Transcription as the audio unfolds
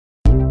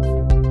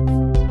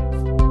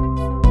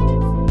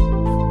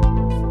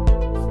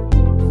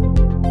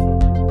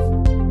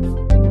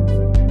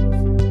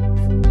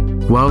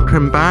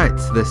Welcome back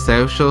to the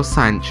Social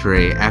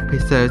Sanctuary,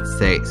 episode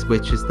 6,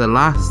 which is the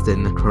last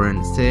in the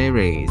current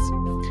series.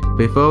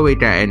 Before we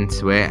get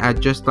into it,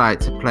 I'd just like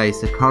to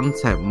place a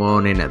content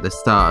warning at the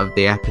start of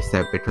the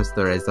episode because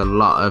there is a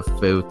lot of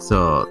food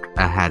talk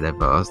ahead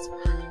of us.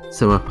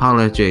 So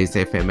apologies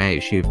if it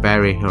makes you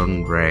very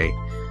hungry.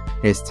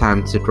 It's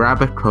time to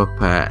grab a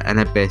cuppa and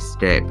a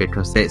biscuit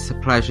because it's a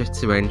pleasure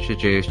to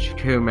introduce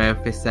Chikumo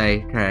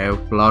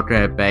Fiseko,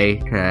 blogger,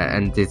 baker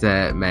and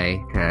dessert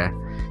maker.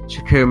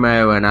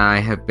 Chikumo and I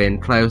have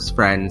been close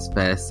friends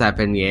for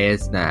 7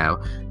 years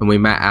now, and we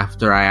met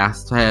after I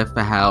asked her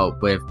for help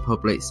with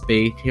public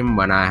speaking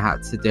when I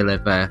had to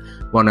deliver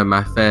one of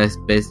my first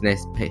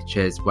business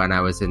pitches when I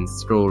was in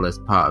school as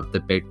part of the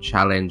Big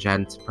Challenge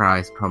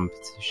Enterprise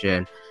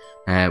competition,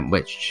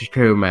 which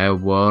Chikumo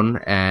won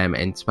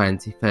in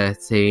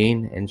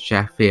 2013 in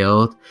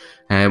Sheffield.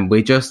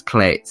 We just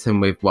clicked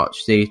and we've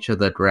watched each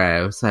other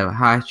grow. So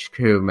hi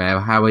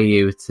Chikumo, how are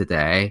you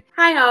today?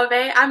 Hi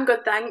Harvey, I'm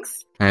good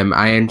thanks.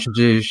 I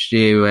introduced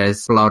you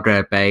as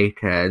blogger,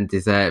 baker and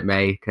dessert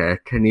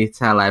maker. Can you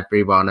tell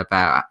everyone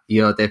about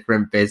your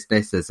different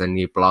businesses and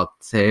your blog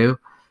too?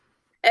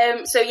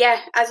 So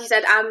yeah, as you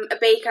said, I'm a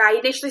baker. I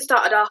initially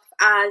started off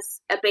as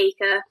a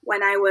baker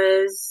when I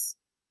was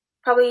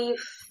probably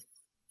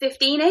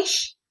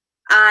 15-ish.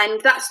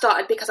 And that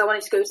started because I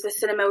wanted to go to the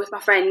cinema with my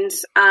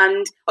friends.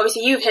 And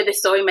obviously you've heard this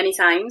story many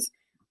times.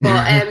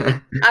 But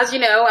as you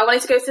know, I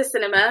wanted to go to the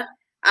cinema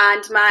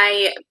and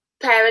my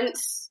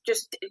parents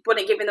just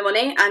wouldn't give me the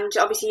money. And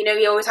obviously, you know,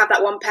 you always have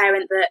that one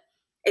parent that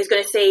is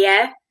going to say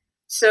yeah.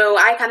 So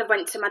I kind of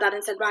went to my dad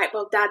and said, right,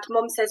 well, Dad,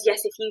 Mum says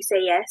yes if you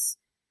say yes.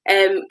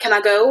 Can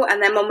I go?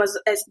 And then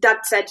Dad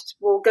said,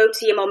 well, go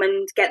to your mum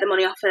and get the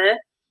money off her.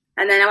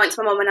 And then I went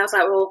to my mum and I was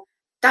like, well,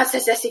 Dad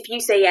says yes if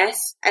you say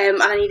yes.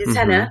 And I need a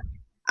tenner.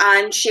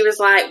 And she was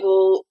like,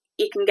 well,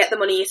 you can get the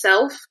money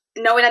yourself,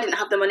 knowing I didn't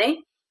have the money.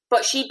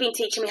 But she'd been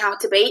teaching me how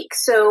to bake.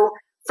 So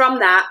from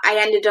that,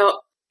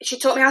 she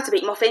taught me how to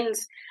bake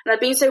muffins. And I'd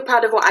been so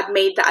proud of what I'd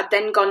made that I'd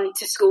then gone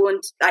to school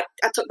and I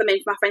took them in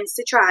for my friends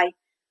to try.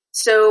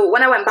 So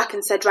when I went back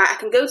and said, right, I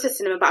can go to the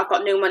cinema, but I've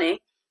got no money,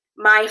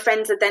 my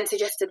friends had then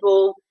suggested,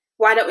 well,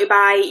 why don't we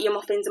buy your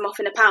muffins a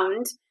muffin a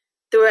pound?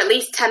 There were at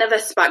least 10 of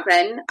us back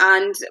then.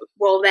 And,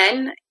 well,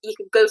 then you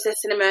could go to the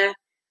cinema,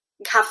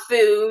 have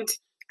food,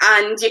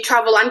 and you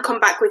travel and come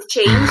back with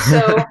change.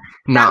 So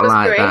not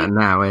like great. That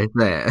now, is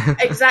it?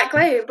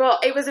 Exactly.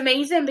 But it was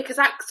amazing because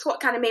that's what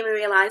kind of made me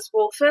realise,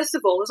 well, first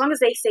of all, as long as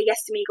they say yes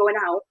to me going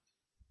out,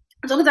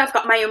 as long as I've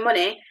got my own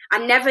money,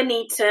 I never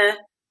need to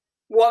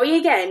worry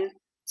again.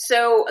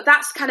 So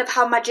that's kind of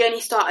how my journey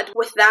started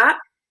with that.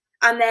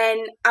 And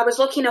then I was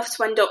lucky enough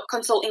to end up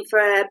consulting for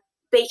a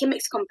baking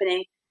mix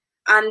company.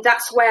 And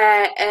that's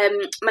where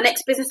my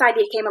next business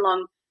idea came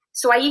along.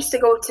 So I used to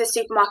go to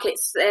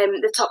supermarkets,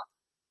 the top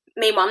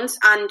main ones,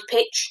 and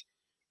pitch.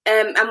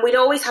 And we'd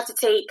always have to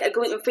take a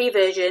gluten-free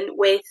version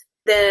with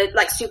the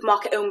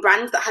supermarket own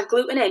brand that had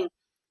gluten in.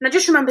 And I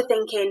just remember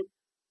thinking,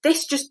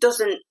 this just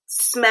doesn't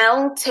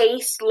smell,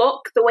 taste,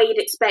 look the way you'd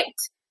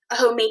expect a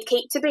homemade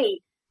cake to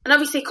be. And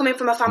obviously coming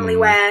from a family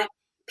where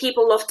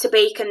people love to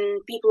bake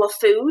and people love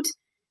food,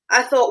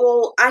 I thought,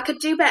 well, I could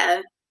do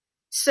better.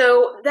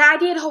 So the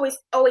idea had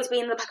always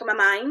been in the back of my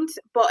mind,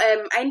 but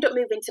I ended up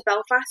moving to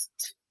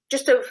Belfast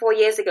just over 4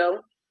 years ago.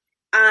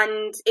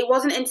 And it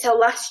wasn't until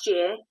last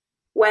year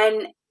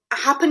when I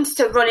happened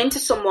to run into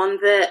someone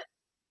that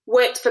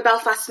worked for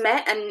Belfast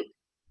Met. And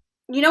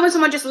you know when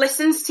someone just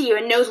listens to you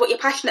and knows what you're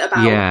passionate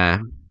about? Yeah.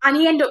 And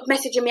he ended up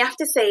messaging me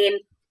after saying,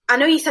 I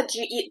know you said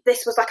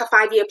this was like a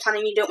 5-year plan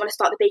and you don't want to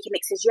start the baking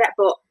mixes yet,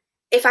 but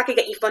if I could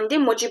get you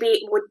funding, would you be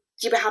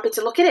happy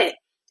to look at it?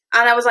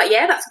 And I was like,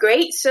 yeah, that's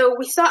great. So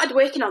we started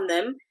working on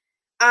them.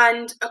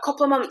 And a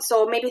couple of months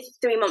or maybe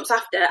 3 months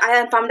after, I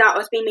then found out I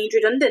was being made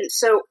redundant.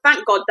 So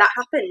thank God that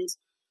happened.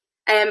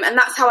 And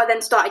that's how I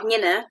then started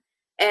Nina,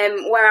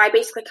 where I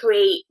basically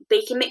create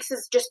baking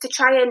mixes just to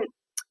try and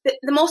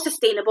the more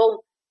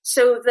sustainable.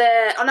 So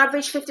they're on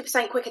average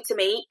 50% quicker to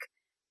make.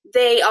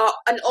 They are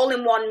an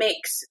all-in-one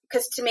mix.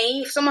 Because to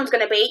me, if someone's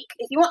going to bake,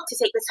 if you want to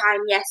take the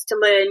time, yes, to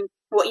learn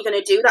what you're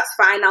going to do, that's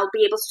fine. I'll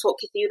be able to talk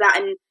you through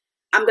that. And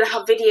I'm going to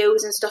have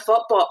videos and stuff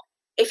up. But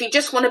if you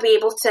just want to be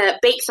able to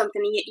bake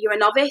something and you're a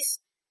novice,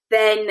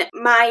 then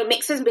my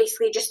mixes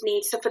basically just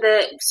need, so for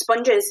the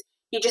sponges,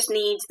 you just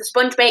need the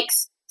sponge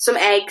mix, some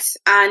eggs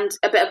and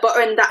a bit of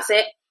butter and that's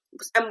it.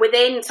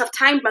 And so I've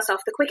timed myself,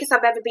 the quickest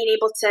I've ever been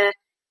able to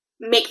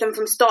make them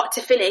from start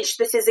to finish,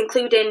 this is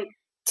including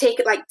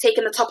taking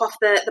the top off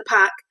the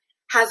pack,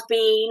 has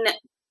been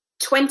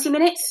 20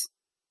 minutes,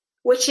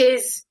 which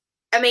is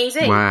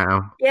amazing.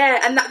 Wow.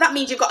 Yeah, and that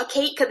means you've got a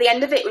cake at the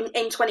end of it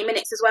in 20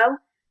 minutes as well.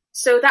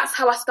 So that's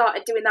how I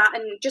started doing that.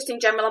 And just in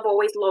general, I've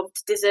always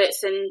loved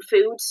desserts and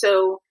food.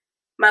 So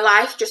my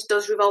life just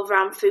does revolve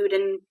around food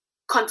and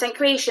content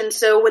creation.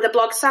 So with the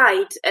blog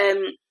side,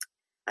 I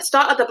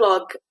started the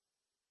blog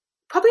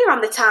probably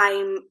around the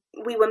time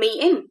we were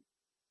meeting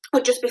or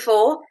just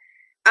before.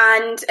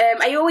 And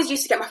I always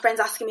used to get my friends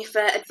asking me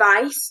for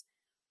advice,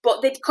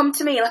 but they'd come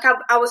to me, like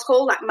I was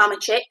called like Mama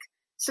Chick.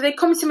 So they'd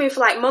come to me for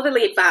like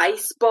motherly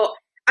advice, but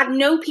I'd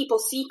know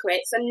people's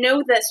secrets and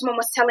know that someone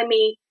was telling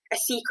me a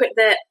secret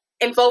that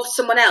involved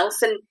someone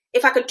else. And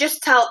if I could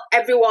just tell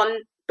everyone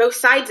both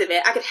sides of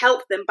it, I could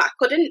help them, but I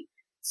couldn't.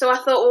 So I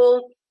thought,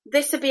 well,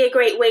 this would be a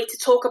great way to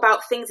talk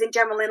about things in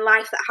general in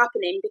life that are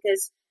happening,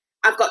 because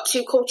I've got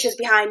two cultures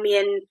behind me,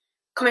 and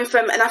coming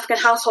from an African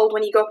household,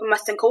 when you grow up in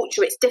Western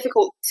culture, it's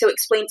difficult to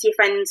explain to your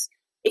friends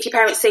if your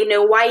parents say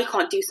no, why you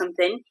can't do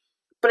something.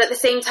 But at the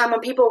same time, when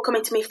people were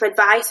coming to me for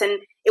advice and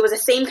it was the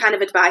same kind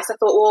of advice, I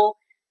thought, well,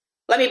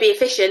 let me be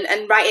efficient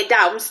and write it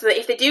down so that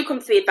if they do come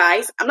for the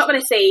advice, I'm not going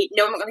to say,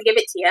 no, I'm not going to give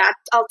it to you.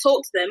 I'll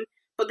talk to them,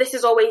 but this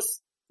is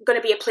always going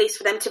to be a place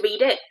for them to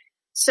read it.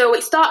 So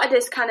it started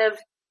as kind of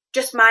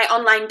just my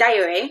online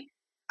diary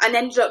and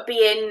ended up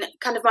being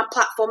kind of my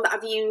platform that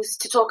I've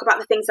used to talk about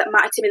the things that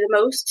matter to me the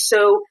most.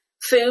 So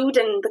food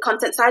and the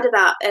content side of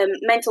that,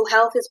 mental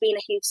health has been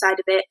a huge side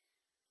of it.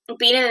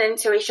 Being in an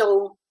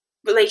interracial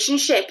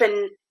relationship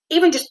and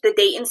even just the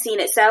dating scene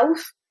itself,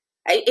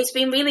 it's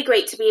been really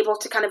great to be able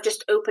to kind of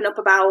just open up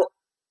about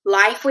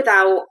life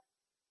without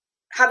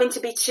having to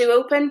be too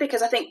open,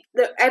 because I think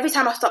that every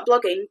time I start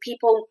blogging,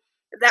 people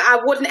that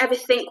I wouldn't ever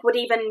think would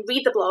even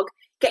read the blog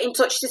get in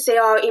touch to say,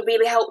 oh, it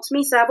really helped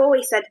me. So I've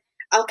always said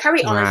I'll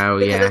carry it on.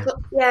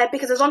 Wow,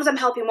 Because as long as I'm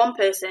helping one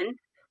person,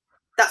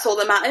 that's all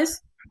that matters.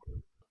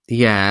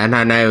 Yeah, and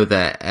I know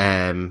that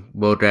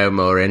we'll go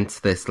more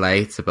into this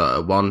later, but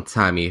at one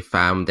time you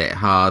found it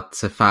hard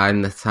to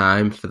find the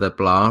time for the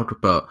blog,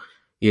 but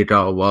your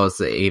goal was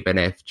that even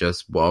if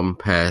just one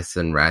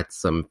person read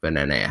something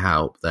and it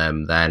helped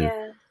them, then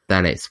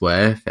it's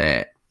worth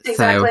it.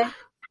 Exactly. So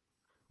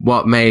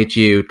what made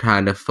you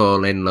kind of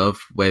fall in love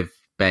with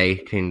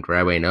baking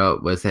growing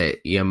up? Was it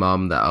your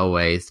mom that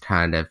always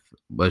kind of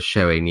was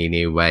showing you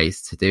new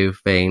ways to do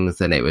things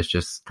and it was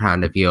just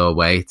kind of your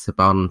way to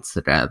bond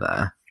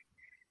together?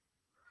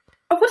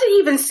 I wouldn't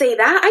even say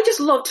that. I just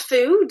loved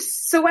food.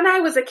 So when I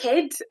was a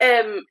kid,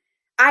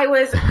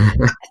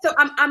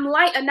 I'm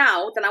lighter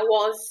now than I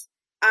was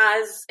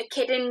as a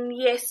kid in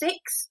year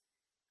 6,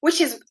 which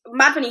is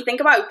mad when you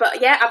think about it.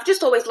 But yeah, I've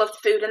just always loved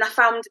food, and I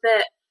found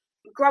that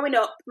growing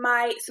up,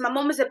 my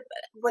mum was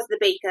the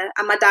baker,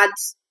 and my dad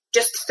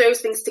just throws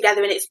things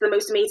together, and it's the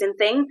most amazing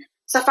thing.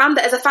 So I found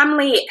that as a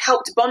family, it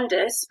helped bond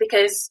us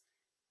because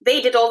they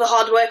did all the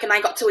hard work and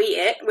I got to eat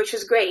it, which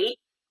was great.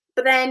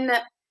 But then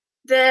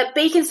the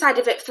baking side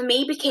of it for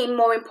me became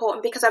more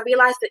important because I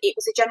realised that it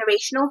was a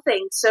generational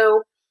thing.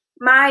 So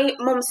my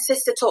mum's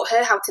sister taught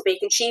her how to bake,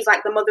 and she's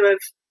like the mother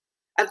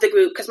of the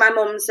group, because my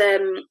mum's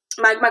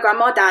my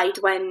grandma died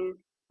when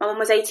my mum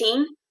was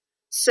 18.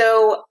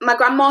 So my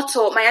grandma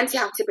taught my auntie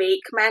how to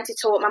bake, my auntie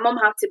taught my mum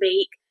how to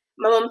bake,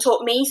 my mum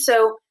taught me.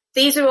 So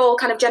these are all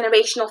kind of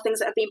generational things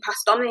that have been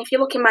passed on. And if you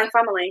look in my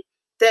family,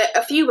 there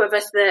are a few of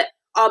us that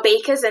are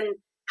bakers and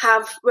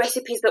have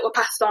recipes that were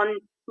passed on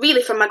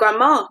really from my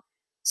grandma.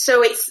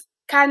 So it's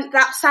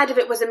that side of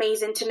it was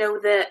amazing to know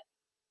that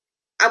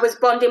I was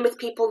bonding with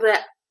people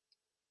that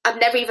I've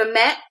never even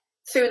met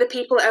through the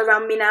people that are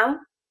around me now.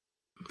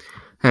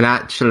 And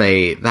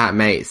actually, that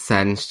makes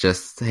sense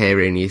just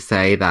hearing you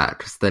say that,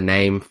 because the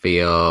name for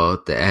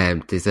your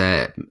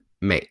dessert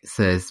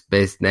mixers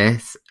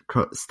business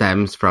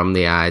stems from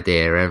the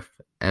idea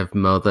of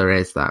mother,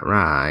 is that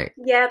right?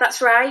 Yeah,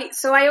 that's right.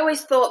 So I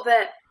always thought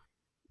that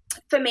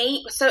for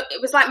me, so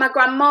it was like my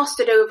grandma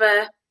stood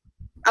over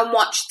and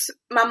watched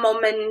my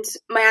mum and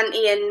my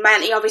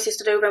auntie obviously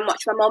stood over and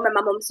watched my mum, and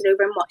my mum stood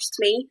over and watched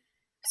me.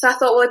 So I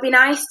thought, well, it'd be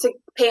nice to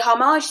pay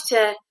homage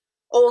to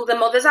all the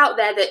mothers out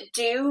there that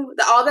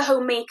are the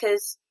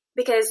homemakers,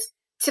 because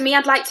to me,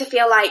 I'd like to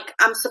feel like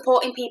I'm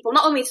supporting people,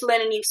 not only to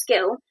learn a new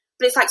skill,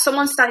 but it's like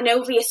someone standing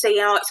over you saying,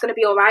 oh, it's going to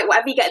be all right.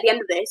 Whatever you get at the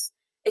end of this,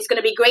 it's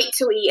going to be great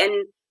to eat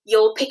and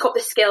you'll pick up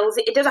the skills.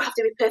 It doesn't have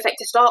to be perfect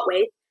to start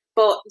with,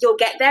 but you'll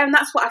get there. And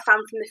that's what I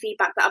found from the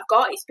feedback that I've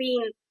got.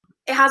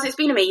 It's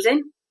been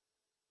amazing.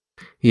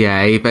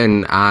 Yeah,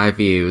 even I've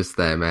used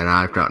them and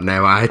I've got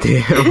no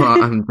idea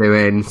what I'm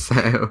doing.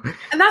 So,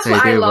 and that's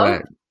what I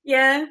love.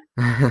 Yeah.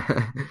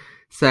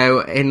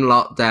 So in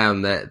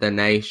lockdown, the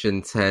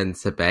nation turned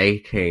to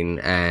baking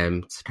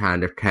to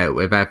kind of cope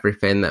with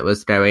everything that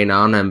was going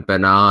on, and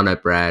banana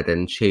bread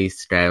and cheese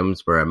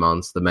scones were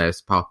amongst the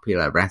most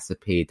popular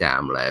recipe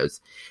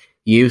downloads.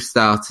 You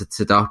started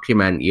to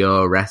document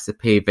your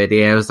recipe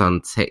videos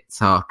on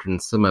TikTok,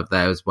 and some of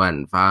those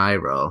went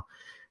viral.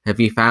 Have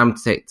you found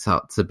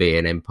TikTok to be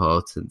an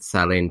important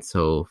selling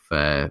tool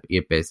for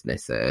your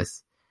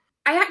businesses?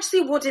 I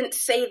actually wouldn't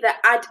say that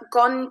I'd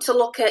gone to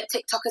look at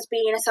TikTok as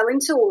being a selling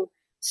tool.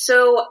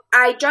 So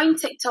I joined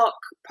TikTok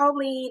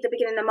probably the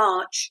beginning of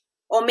March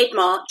or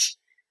mid-March.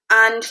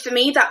 And for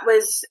me, that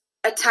was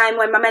a time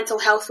when my mental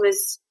health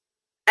was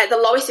at the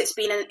lowest it's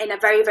been in a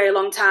very, very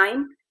long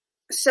time.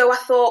 So I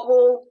thought,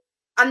 well,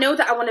 I know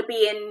that I want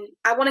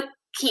to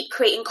keep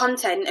creating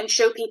content and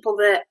show people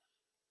that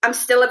I'm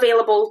still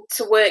available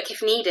to work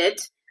if needed,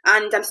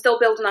 and I'm still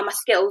building on my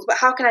skills, but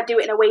how can I do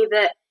it in a way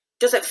that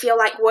doesn't feel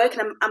like work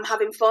and I'm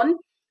having fun?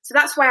 So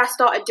that's why I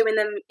started doing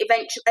them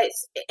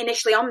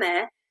initially on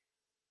there.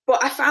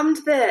 But I found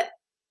that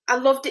I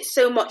loved it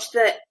so much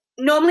that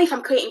normally if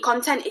I'm creating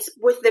content, it's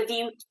with the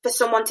view for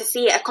someone to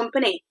see it, a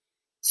company.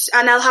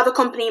 And I'll have a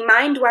company in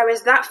mind,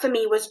 whereas that for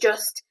me was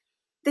just,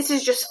 this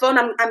is just fun.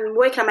 I'm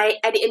working on my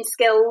editing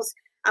skills.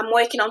 I'm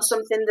working on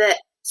something that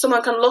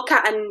someone can look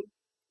at and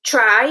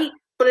try,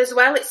 but as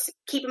well, it's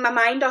keeping my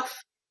mind off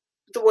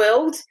the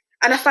world.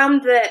 And I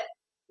found that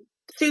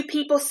through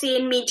people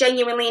seeing me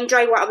genuinely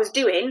enjoy what I was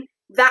doing,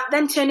 that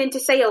then turned into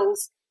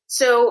sales.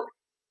 So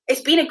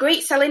it's been a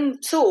great selling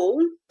tool,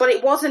 but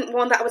it wasn't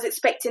one that I was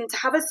expecting to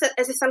have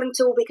as a selling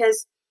tool,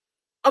 because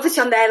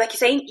obviously on there, like you're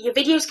saying, your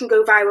videos can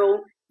go viral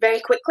very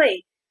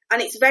quickly.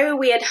 And it's very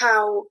weird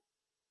how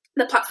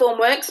the platform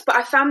works, but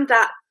I found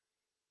that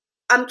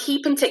I'm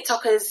keeping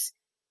TikTok as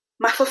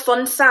my for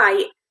fun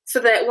site, so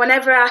that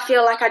whenever I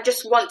feel like I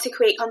just want to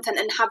create content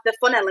and have the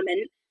fun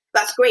element,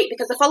 that's great,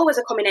 because the followers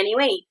are coming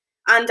anyway.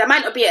 And I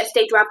might not be at a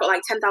stage where I've got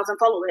like 10,000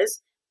 followers,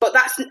 but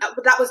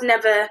that was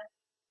never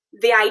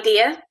the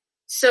idea.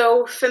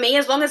 So for me,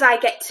 as long as I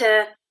get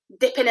to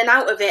dip in and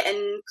out of it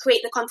and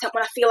create the content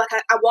when I feel like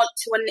I want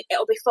to and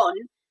it'll be fun,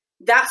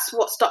 that's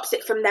what stops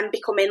it from then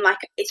becoming like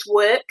it's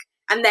work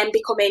and then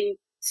becoming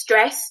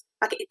stress.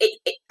 Like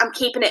I'm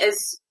keeping it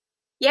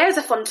as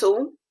a fun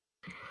tool.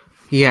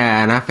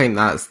 Yeah, and I think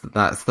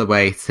that's the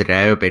way to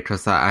go,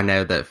 because I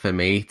know that for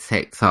me,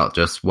 TikTok,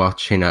 just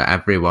watching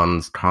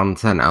everyone's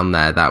content on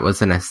there, that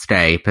was an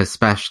escape,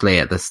 especially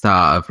at the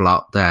start of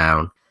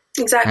lockdown.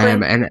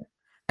 Exactly.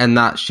 And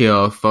that's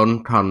your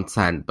fun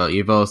content, but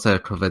you've also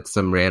covered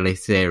some really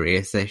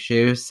serious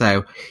issues.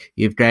 So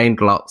you've gained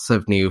lots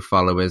of new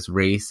followers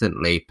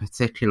recently,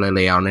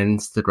 particularly on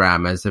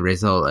Instagram, as a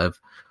result of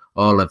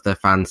all of the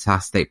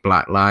fantastic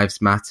Black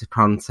Lives Matter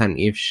content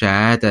you've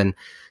shared. And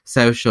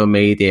social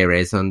media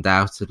is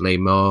undoubtedly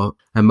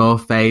a more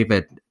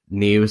favoured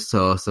news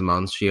source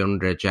amongst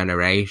younger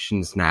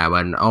generations now,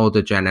 and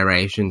older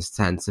generations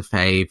tend to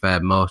favour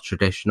more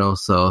traditional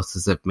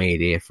sources of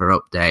media for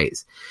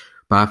updates.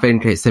 But I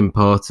think it's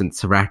important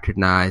to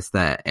recognise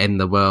that in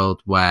the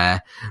world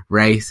where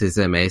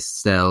racism is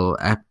still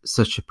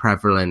such a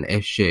prevalent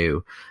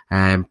issue,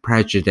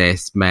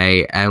 prejudice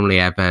may only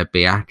ever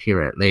be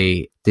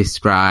accurately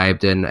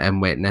described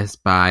and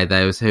witnessed by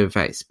those who've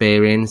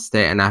experienced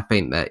it. And I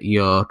think that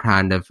your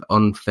kind of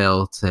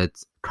unfiltered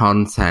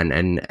content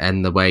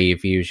and the way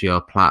you've used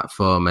your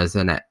platform as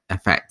an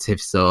effective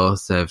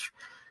source of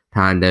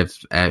kind of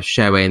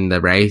showing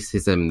the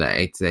racism that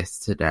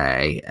exists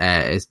today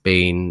has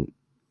been,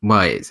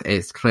 well,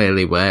 it's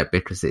clearly worked,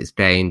 because it's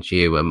gained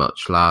you a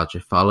much larger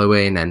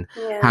following. And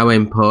how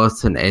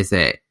important is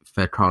it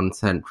for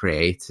content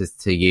creators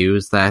to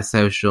use their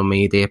social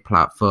media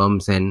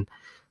platforms in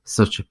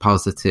such a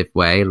positive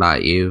way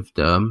like you've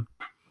done?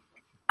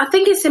 I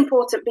think it's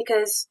important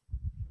because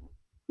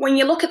when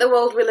you look at the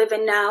world we live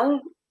in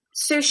now,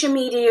 social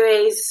media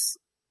is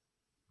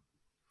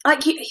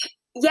like,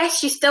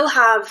 yes, you still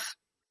have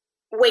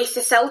ways to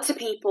sell to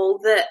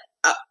people that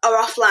are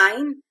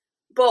offline.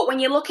 But when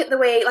you look at the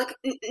way, like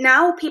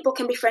now people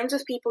can be friends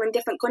with people in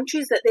different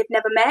countries that they've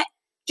never met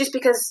just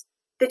because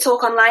they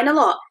talk online a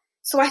lot.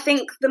 So I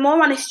think the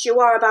more honest you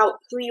are about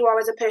who you are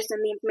as a person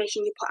and the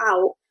information you put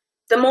out,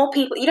 the more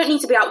people, you don't need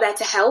to be out there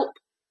to help,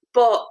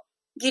 but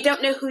you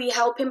don't know who you're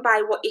helping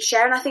by what you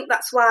share. And I think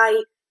that's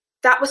why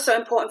that was so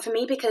important for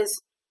me,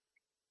 because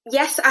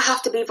yes, I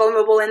have to be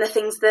vulnerable in the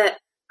things that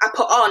I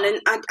put on,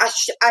 and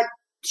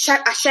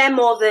I share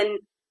more than,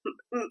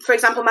 for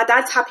example, my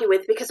dad's happy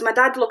with, because my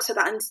dad looks at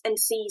that and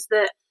sees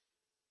that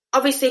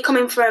obviously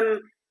coming from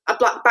a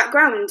black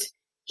background,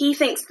 he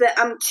thinks that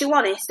I'm too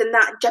honest and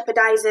that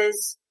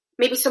jeopardizes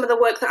maybe some of the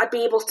work that I'd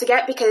be able to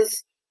get,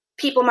 because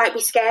people might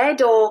be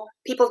scared or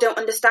people don't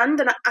understand.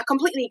 And I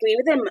completely agree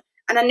with him.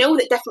 And I know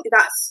that definitely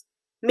that's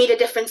made a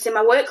difference in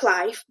my work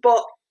life.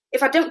 But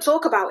if I don't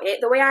talk about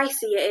it, the way I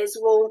see it is,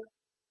 well,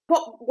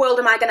 what world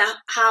am I going to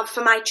have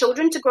for my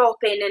children to grow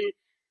up in? And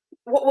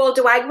what world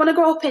do I want to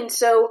grow up in?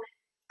 So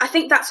I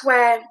think that's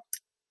where,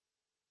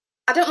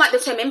 I don't like the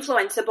term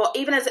influencer, but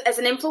even as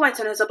an influencer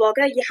and as a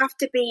blogger, you have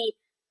to be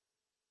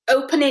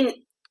open in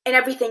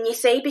everything you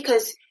say,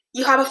 because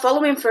you have a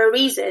following for a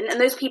reason,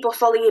 and those people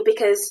follow you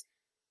because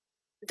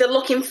they're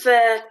looking for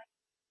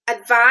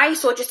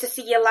advice or just to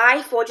see your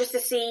life or just to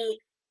see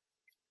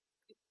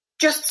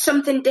just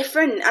something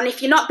different. And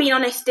if you're not being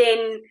honest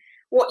in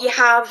what you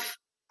have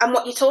and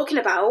what you're talking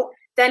about,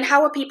 then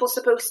how are people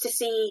supposed to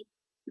see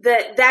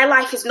that their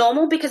life is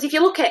normal? Because if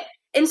you look at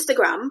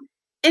Instagram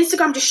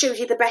just shows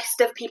you the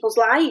best of people's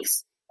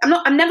lives.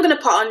 I'm never going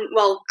to put on,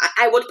 well,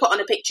 I would put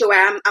on a picture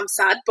where I'm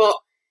sad, but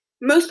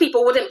most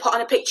people wouldn't put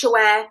on a picture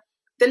where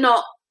they're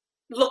not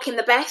looking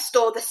the best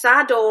or they're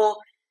sad or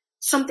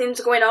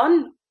something's going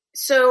on.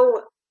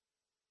 So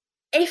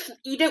if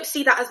you don't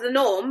see that as the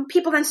norm,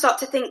 people then start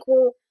to think,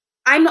 well,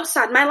 I'm not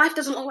sad. My life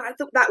doesn't look like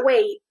that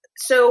way.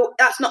 So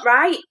that's not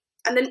right.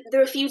 And then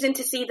they're refusing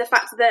to see the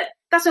fact that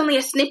that's only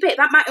a snippet.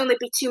 That might only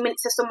be 2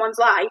 minutes of someone's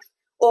life.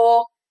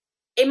 Or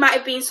it might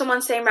have been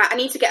someone saying, right, I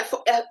need to get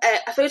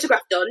a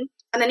photograph done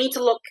and I need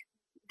to look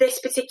this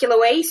particular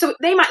way. So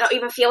they might not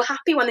even feel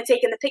happy when they're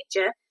taking the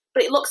picture,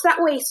 but it looks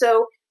that way.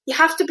 So you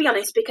have to be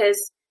honest,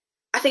 because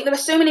I think there are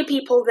so many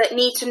people that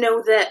need to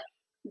know that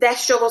their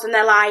struggles in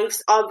their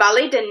lives are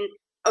valid and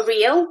are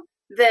real,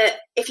 that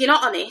if you're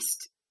not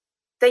honest,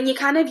 then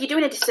you're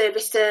doing a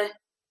disservice to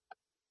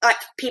like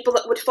people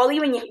that would follow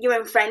you and your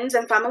own friends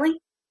and family.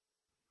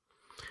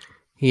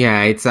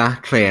 Yeah,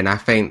 exactly. And I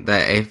think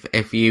that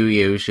if you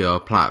use your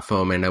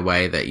platform in a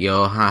way that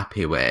you're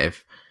happy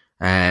with,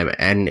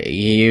 and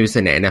you're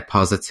using it in a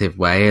positive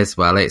way as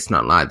well, it's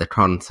not like the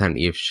content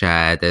you've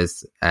shared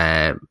as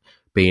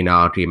being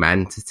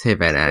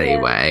argumentative in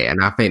any way.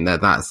 And I think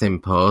that that's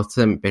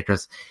important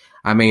because,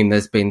 I mean,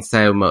 there's been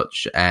so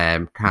much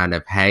kind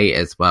of hate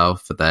as well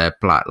for the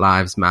Black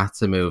Lives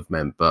Matter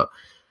movement, but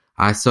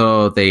I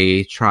saw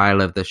the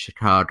trial of the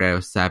Chicago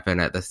 7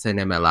 at the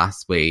cinema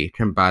last week,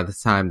 and by the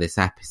time this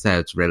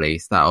episode's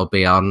released, that'll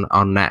be on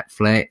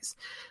Netflix.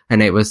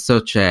 And it was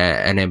such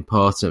an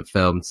important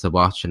film to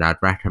watch, and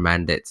I'd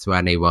recommend it to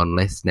anyone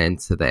listening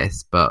to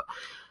this. But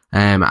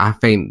I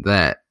think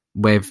that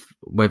with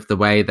the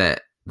way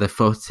that the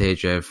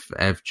footage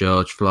of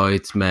George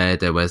Floyd's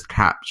murder was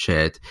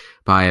captured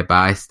by a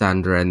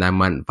bystander and then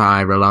went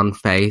viral on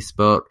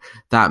Facebook,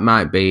 that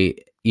might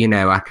be, you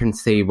know, I can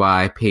see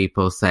why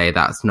people say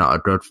that's not a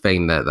good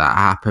thing that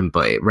happened,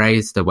 but it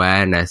raised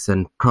awareness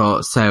and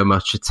caught so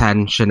much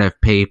attention of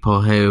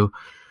people who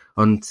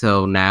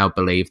until now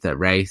believed that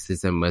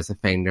racism was a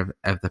thing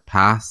of the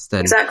past.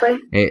 And exactly.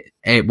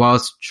 It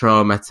was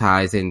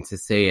traumatizing to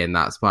see, and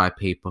that's why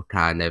people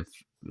kind of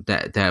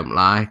don't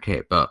like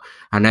it. But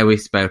I know we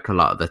spoke a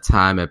lot of the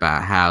time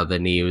about how the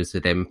news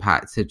had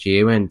impacted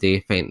you, and do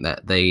you think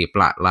that the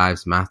Black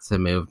Lives Matter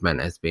movement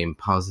has been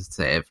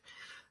positive?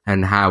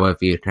 And how have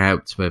you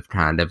coped with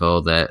kind of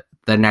all the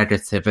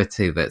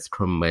negativity that's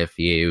come with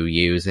you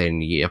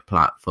using your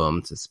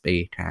platform to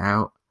speak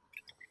out?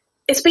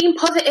 It's been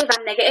positive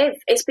and negative.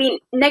 It's been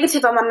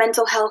negative on my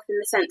mental health in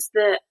the sense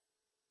that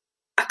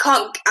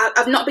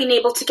I've not been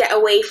able to get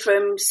away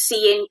from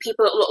seeing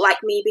people that look like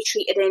me be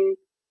treated in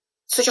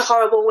such a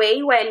horrible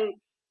way, when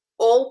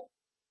all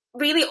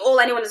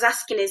anyone is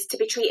asking is to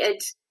be treated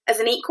as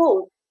an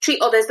equal.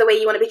 Treat others the way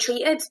you want to be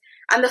treated.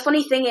 And the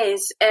funny thing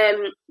is,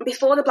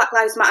 before the Black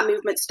Lives Matter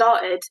movement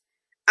started,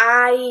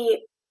 I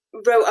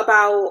wrote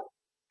about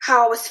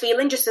how I was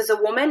feeling just as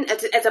a woman,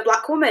 as a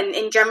black woman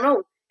in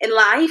general, in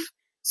life.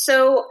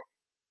 So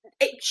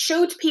it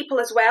showed people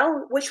as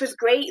well, which was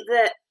great,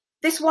 that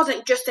this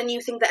wasn't just a new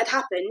thing that had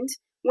happened.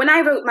 When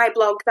I wrote my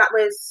blog, that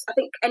was, I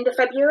think, end of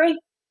February.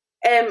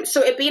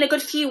 So it'd been a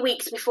good few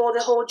weeks before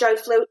the whole George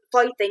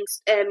Floyd thing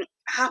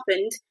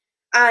happened.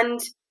 And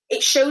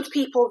it showed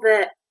people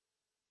that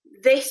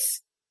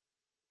this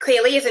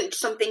clearly isn't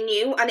something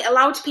new, and it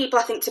allowed people,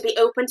 I think, to be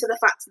open to the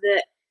fact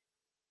that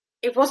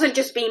it wasn't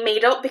just being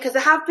made up, because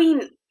there have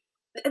been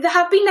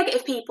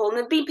negative people, and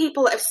there have been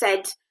people that have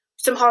said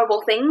some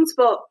horrible things,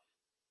 but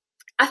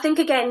I think,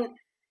 again,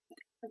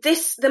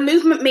 the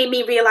movement made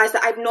me realise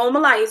that I've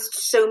normalised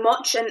so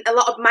much, and a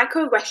lot of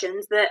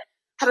microaggressions that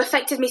have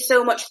affected me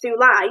so much through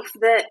life,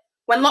 that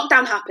when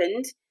lockdown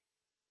happened,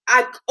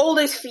 all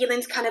those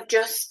feelings kind of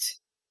just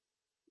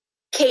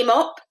came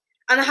up,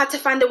 and I had to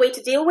find a way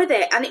to deal with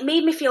it. And it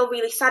made me feel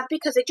really sad,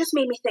 because it just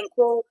made me think,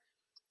 well,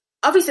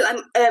 obviously,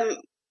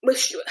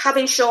 with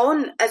having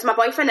Sean as my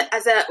boyfriend,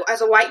 as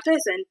a white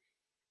person,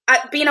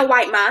 being a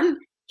white man,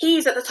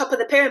 he's at the top of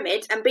the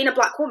pyramid, and being a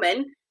black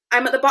woman,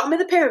 I'm at the bottom of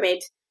the pyramid.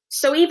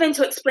 So even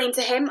to explain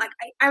to him, like,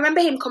 I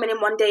remember him coming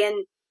in one day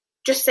and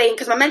just saying,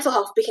 because my mental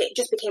health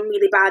became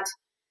really bad.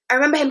 I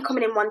remember him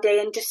coming in one day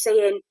and just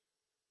saying,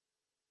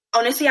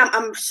 honestly,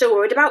 I'm so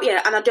worried about you,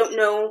 and I don't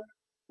know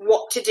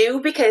what to do,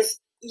 because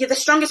you're the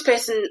strongest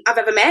person I've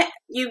ever met.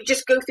 You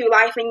just go through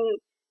life and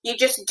you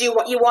just do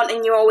what you want,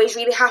 and you're always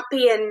really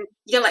happy, and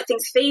you don't let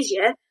things faze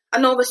you.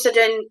 And all of a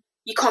sudden,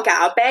 you can't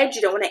get out of bed,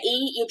 you don't want to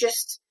eat,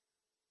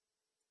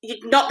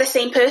 you're not the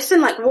same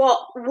person. Like,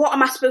 what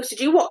am I supposed to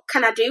do? What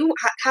can I do?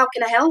 How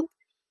can I help?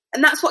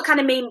 And that's what kind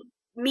of made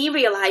me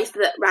realise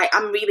that, right,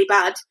 I'm really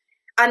bad.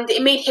 And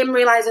it made him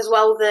realise as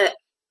well that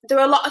there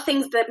are a lot of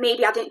things that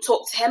maybe I didn't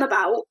talk to him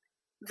about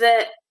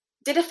that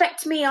did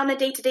affect me on a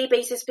day-to-day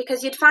basis,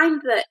 because you'd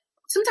find that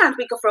sometimes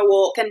we go for a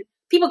walk and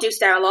people do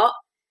stare a lot,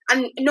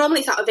 and normally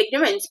it's out of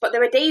ignorance, but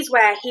there are days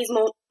where he's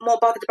more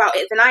bothered about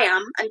it than I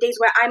am, and days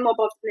where I'm more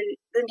bothered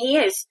than he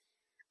is.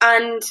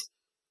 And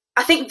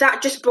I think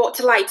that just brought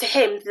to light to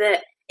him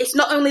that it's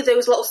not only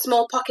those little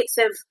small pockets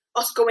of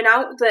us going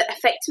out that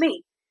affect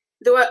me.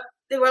 There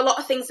were a lot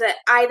of things that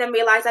I then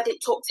realised I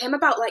didn't talk to him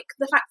about, like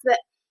the fact that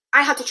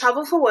I had to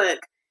travel for work,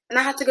 and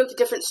I had to go to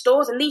different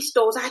stores, and these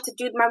stores I had to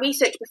do my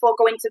research before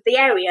going to the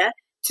area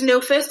to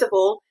know, first of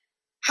all,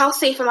 how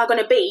safe am I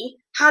going to be?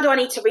 How do I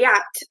need to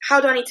react?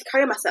 How do I need to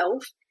carry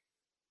myself?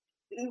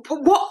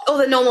 What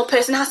other normal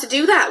person has to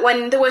do that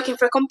when they're working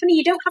for a company?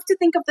 You don't have to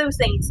think of those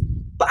things.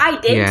 But I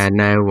did. Yeah,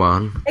 no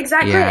one.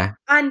 Exactly. Yeah.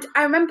 And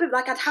I remember,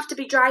 like, I'd have to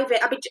be driving.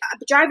 I'd be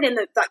driving in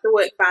the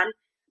work van,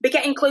 be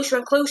getting closer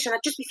and closer, and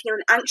I'd just be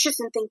feeling anxious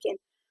and thinking,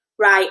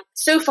 right,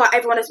 so far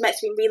everyone has met has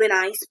been really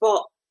nice,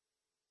 but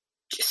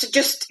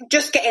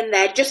just get in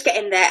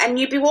there, and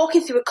you'd be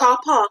walking through a car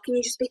park and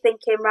you'd just be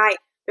thinking, right,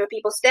 there are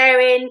people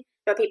staring,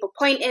 there are people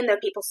pointing, there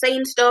are people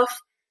saying stuff.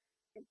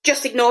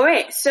 Just ignore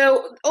it.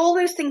 So all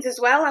those things as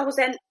well, I was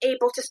then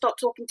able to start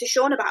talking to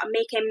Sean about and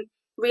make him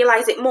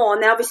realise it more,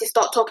 and then obviously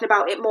start talking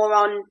about it more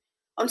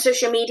on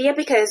social media,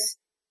 because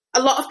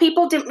a lot of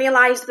people didn't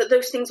realise that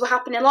those things were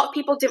happening. A lot of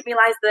people didn't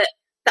realise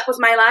that was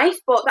my life,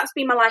 but that's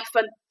been my life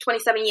for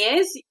 27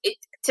 years.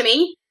 To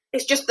me,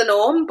 it's just the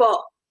norm, but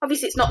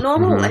obviously it's not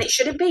normal, and it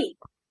shouldn't be.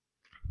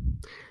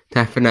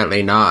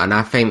 Definitely not. And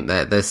I think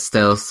that there's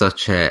still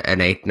such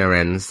an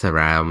ignorance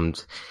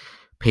around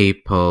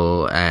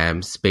people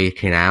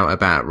speaking out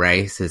about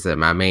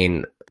racism. I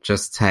mean,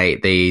 just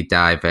take the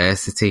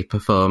diversity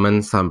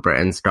performance on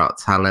Britain's Got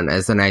Talent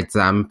as an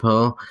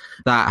example.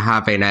 That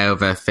having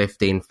over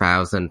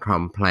 15,000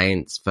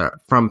 complaints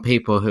from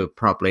people who've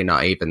probably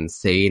not even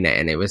seen it.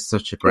 And it was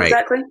such a great,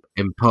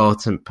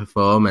 important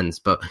performance.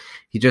 But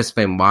you just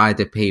think, why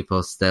do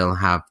people still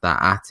have that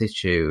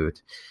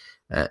attitude,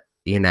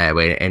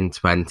 in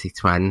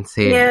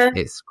 2020? Yeah.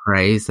 It's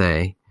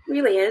crazy. It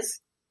really is.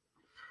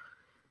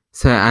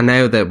 So I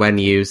know that when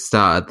you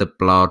started the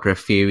blog a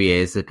few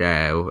years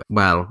ago,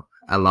 well,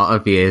 a lot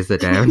of years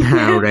ago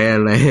now,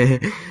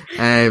 really,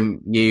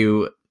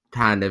 you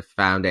kind of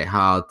found it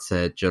hard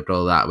to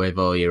juggle that with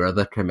all your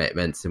other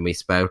commitments, and we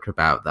spoke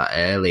about that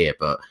earlier,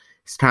 but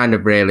it's kind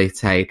of really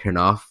taken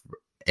off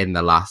in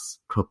the last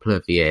couple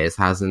of years,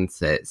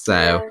 hasn't it?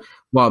 So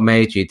what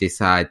made you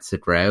decide to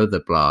grow the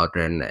blog?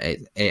 And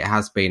it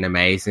has been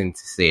amazing to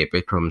see it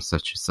become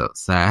such a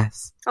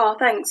success. Oh,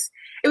 thanks.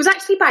 It was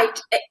actually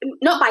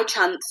not by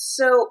chance.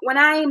 So when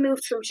I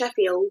moved from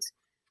Sheffield,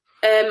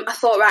 I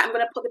thought, right, I'm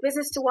going to put the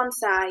business to one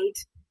side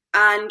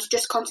and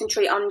just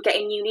concentrate on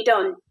getting uni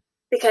done.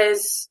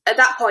 Because at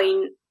that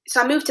point,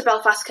 so I moved to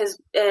Belfast because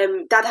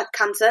Dad had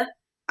cancer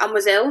and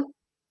was ill.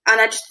 And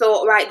I just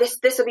thought, right,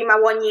 this will be my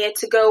 1 year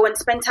to go and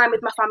spend time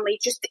with my family.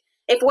 Just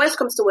if worst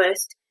comes to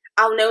worst,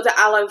 I'll know that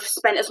I'll have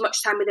spent as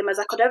much time with him as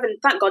I could have. And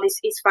thank God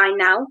he's fine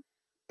now.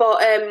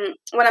 But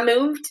when I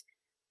moved,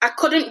 I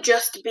couldn't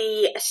just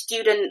be a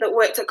student that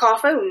worked at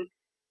Carphone,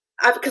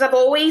 because I've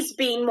always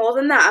been more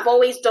than that. I've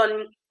always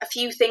done a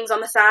few things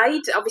on the side,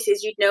 obviously,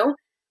 as you'd know.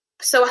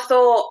 So I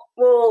thought,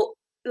 well,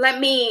 let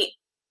me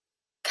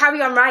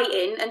carry on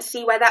writing and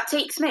see where that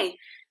takes me.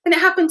 And it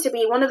happened to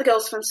be one of the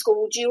girls from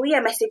school,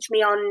 Julia, messaged me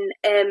on,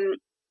 I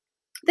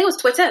think it was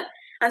Twitter,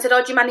 and said,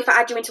 oh, do you mind if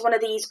I add you into one of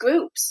these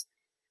groups?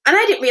 And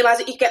I didn't realise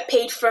that you'd get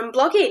paid from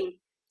blogging.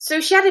 So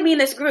she added me in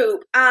this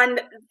group, and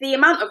the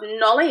amount of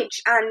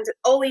knowledge and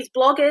all these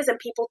bloggers and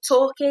people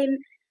talking,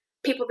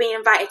 people being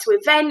invited to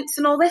events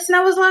and all this. And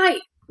I was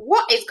like,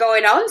 what is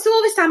going on? So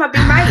all this time I've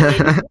been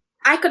writing,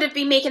 I could have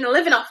been making a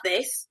living off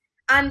this.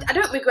 And I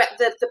don't regret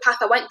the path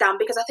I went down,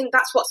 because I think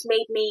that's what's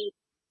made me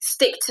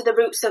stick to the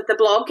roots of the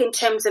blog in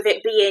terms of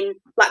it being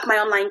like my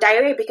online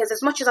diary. Because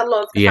as much as I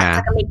love the fact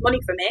I can make money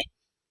from it,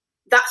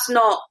 that's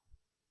not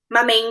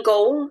my main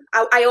goal.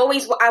 I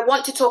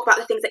want to talk about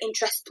the things that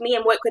interest me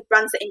and work with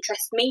brands that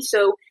interest me.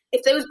 So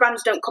if those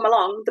brands don't come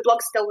along, the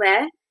blog's still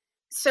there.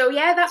 So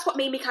yeah, that's what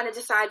made me kind of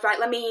decide, right,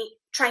 let me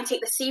try and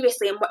take this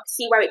seriously and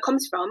see where it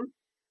comes from.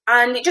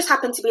 And it just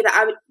happened to be that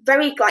I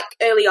very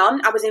early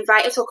on, I was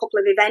invited to a couple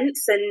of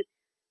events and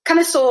kind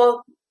of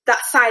saw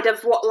that side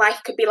of what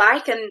life could be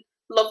like and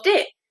loved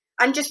it.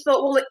 And just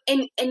thought, well,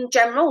 in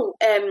general,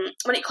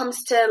 when it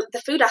comes to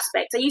the food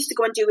aspect, I used to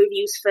go and do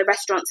reviews for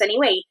restaurants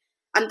anyway.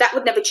 And that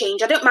would never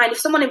change. I don't mind if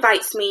someone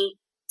invites me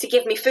to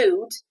give me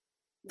food,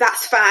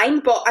 that's fine.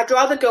 But I'd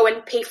rather go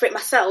and pay for it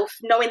myself,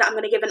 knowing that I'm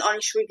going to give an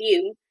honest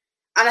review.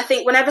 And I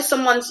think whenever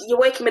you're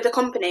working with a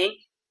company,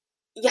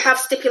 you have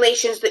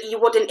stipulations that you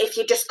wouldn't if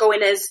you're just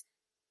going as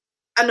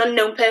an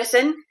unknown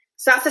person.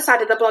 So that's the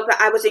side of the blog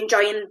that I was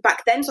enjoying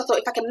back then. So I thought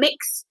if I can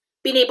mix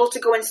being able to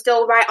go and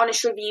still write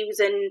honest reviews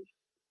and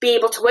be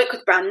able to work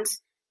with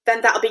brands, then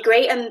that'll be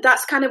great. And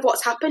that's kind of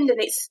what's happened.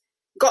 And it's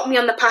got me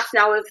on the path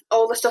now of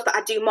all the stuff that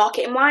I do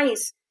marketing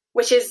wise,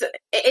 which is,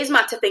 it is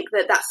mad to think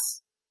that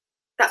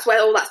that's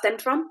where all that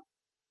stemmed from.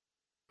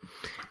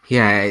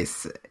 Yeah,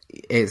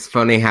 it's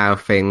funny how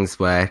things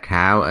work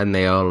out and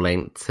they all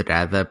link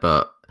together,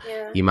 but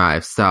you might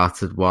have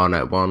started one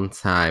at one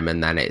time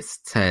and then it's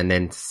turned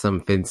into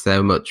something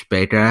so much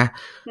bigger.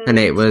 And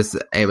it was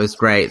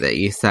great that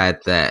you said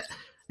that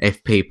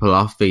if people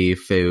offer you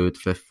food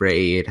for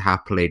free, you'd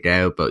happily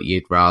go, but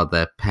you'd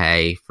rather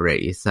pay for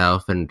it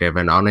yourself and give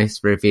an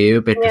honest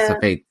review, because I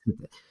think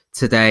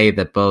today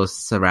the buzz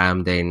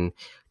surrounding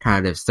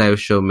kind of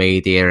social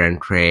media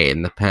and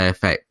creating the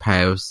perfect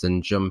posts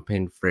and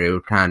jumping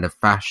through kind of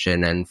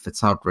fashion and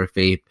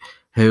photography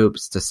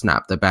hoops to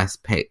snap the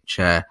best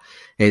picture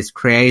has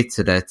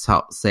created a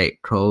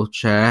toxic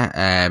culture,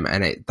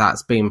 and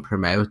that's been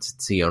promoted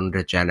to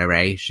younger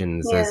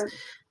generations as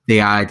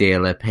the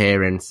ideal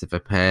appearance of a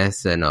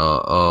person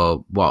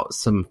or what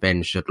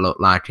something should look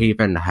like.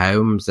 Even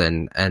homes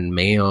and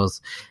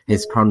meals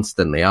is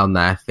constantly on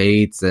their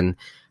feeds. And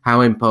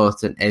how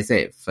important is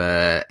it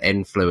for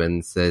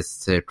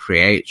influencers to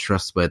create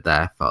trust with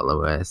their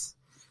followers?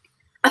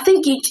 I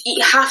think you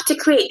have to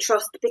create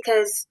trust,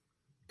 because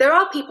there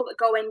are people that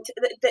go into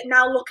that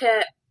now look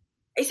at.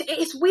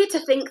 It's weird to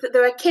think that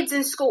there are kids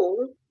in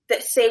school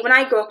that say, when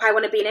I grow up, I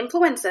want to be an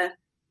influencer.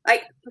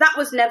 Like, that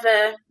was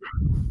never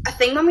a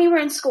thing when we were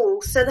in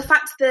school. So the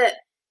fact that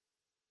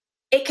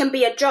it can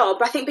be a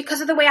job, I think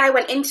because of the way I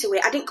went into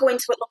it, I didn't go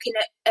into it looking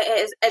at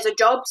it as a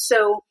job.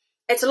 So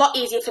it's a lot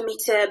easier for me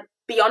to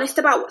be honest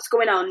about what's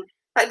going on.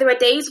 Like, there are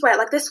days where,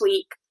 like this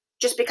week,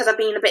 just because I've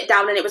been a bit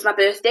down and it was my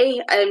birthday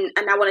and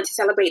I wanted to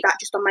celebrate that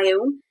just on my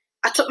own,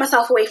 I took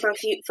myself away for a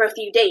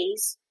few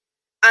days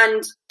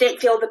and didn't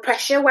feel the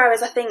pressure.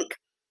 Whereas I think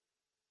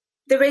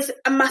there is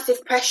a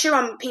massive pressure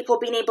on people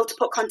being able to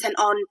put content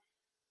on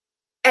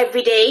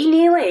every day,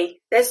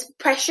 nearly. There's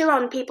pressure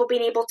on people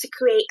being able to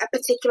create a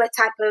particular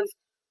type of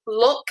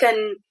look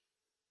and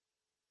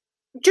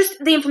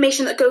just the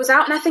information that goes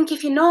out. And I think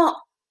if you're not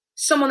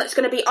someone that's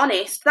going to be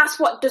honest, that's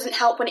what doesn't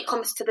help when it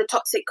comes to the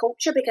toxic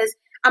culture, because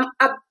I'm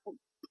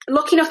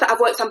lucky enough that I've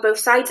worked on both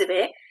sides of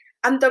it.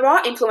 And there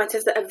are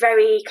influencers that are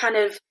very kind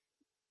of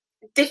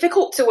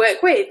difficult to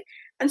work with.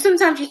 And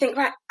sometimes you think,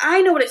 right,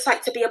 I know what it's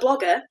like to be a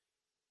blogger.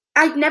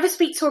 I'd never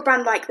speak to a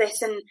brand like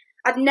this and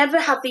I'd never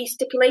have these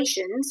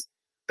stipulations.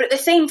 But at the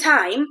same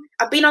time,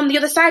 I've been on the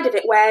other side of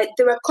it where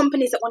there are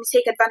companies that want to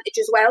take advantage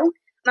as well.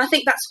 And I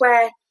think that's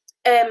where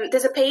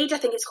there's a page, I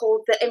think it's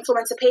called the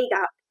Influencer Pay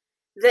Gap,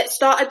 that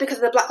started because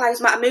of the Black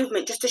Lives Matter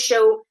movement, just to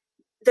show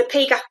the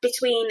pay gap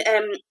between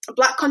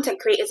black content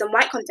creators and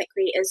white content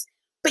creators.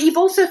 But you've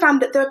also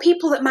found that there are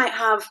people that might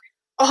have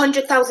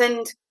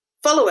 100,000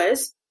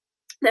 followers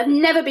that have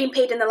never been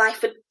paid in their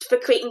life for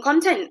creating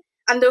content.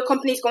 And there are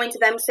companies going to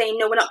them saying,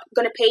 no, we're not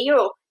going to pay you,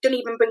 or don't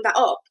even bring that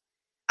up.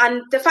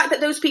 And the fact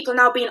that those people are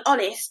now being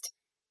honest,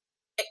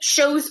 it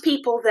shows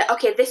people that,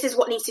 okay, this is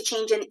what needs to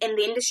change in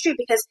the industry,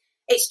 because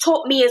it's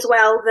taught me as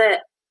well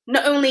that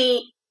not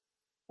only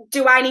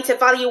do I need to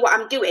value what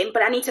I'm doing,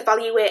 but I need to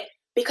value it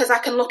because I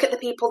can look at the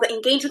people that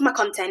engage with my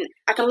content.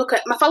 I can look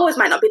at, my followers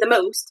might not be the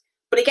most,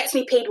 but it gets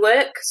me paid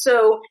work.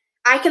 So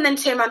I can then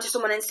turn around to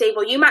someone and say,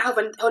 well, you might have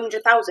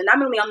 100,000.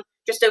 I'm only on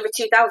just over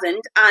 2,000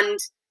 and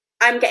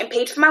I'm getting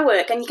paid for my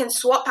work. And you can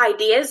swap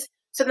ideas.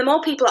 So the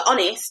more people are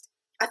honest,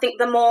 I think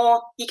the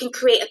more you can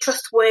create a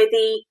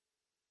trustworthy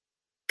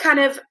kind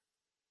of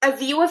a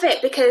view of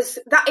it, because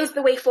that is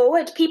the way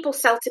forward. People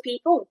sell to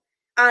people.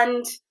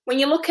 And when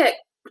you look at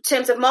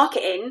terms of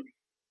marketing,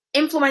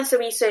 influencer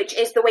research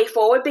is the way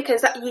forward,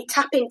 because that you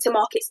tap into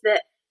markets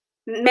that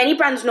many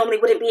brands normally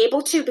wouldn't be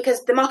able to,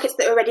 because the markets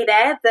that are already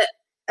there,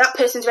 that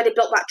person's already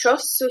built that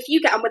trust. So if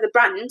you get on with a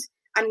brand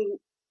and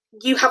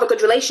you have a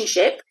good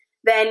relationship,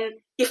 then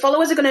your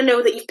followers are going to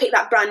know that you've picked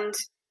that brand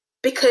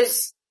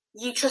because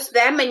you trust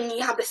them and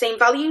you have the same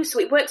values. So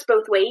it works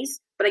both ways.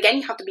 But again,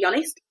 you have to be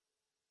honest.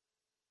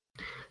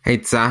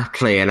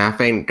 Exactly, and I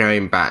think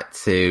going back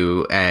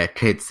to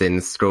kids in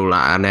school,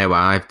 like I know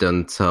I've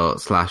done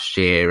talks last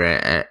year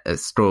at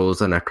schools,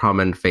 and a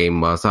common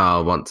theme was, I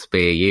want to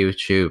be a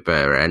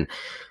YouTuber. And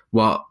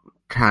what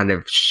kind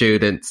of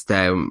students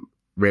don't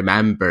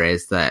remember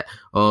is that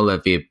all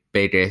of your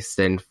biggest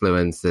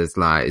influencers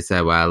like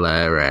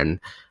Zoella and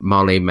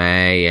Molly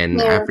May and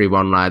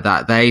everyone like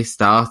that, they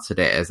started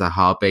it as a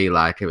hobby.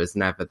 Like, it was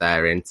never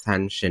their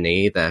intention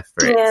either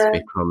for it to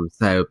become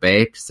so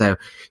big. So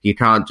you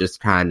can't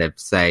just kind of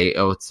say,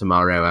 oh,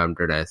 tomorrow I'm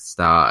going to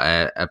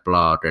start a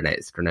blog and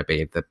it's going to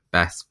be the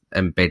best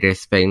and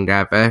biggest thing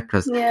ever.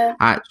 Because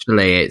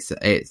actually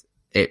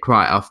it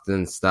quite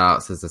often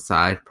starts as a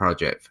side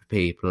project for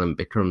people and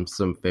becomes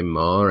something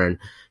more. And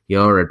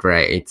you're a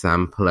great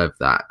example of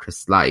that,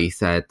 because like you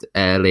said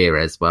earlier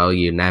as well,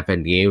 you never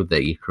knew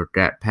that you could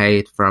get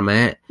paid from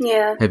it.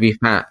 Yeah. Have you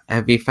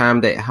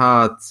found it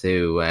hard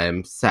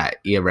to set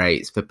your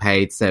rates for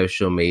paid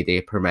social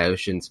media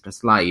promotions?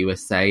 Because like you were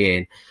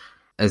saying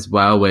as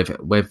well,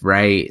 with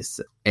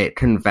rates, it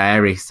can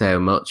vary so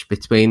much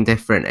between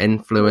different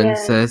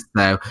influencers.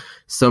 So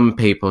some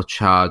people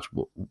charge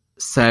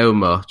so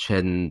much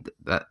and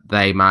that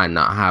they might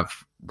not have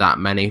that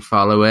many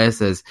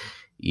followers, as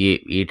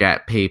you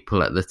get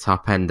people at the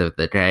top end of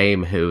the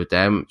game who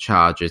don't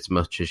charge as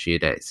much as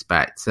you'd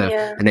expect. So,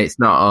 and it's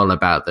not all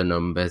about the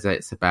numbers,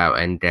 it's about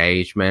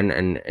engagement,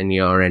 and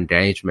your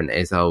engagement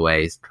is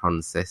always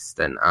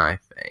consistent, I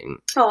think.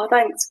 Oh,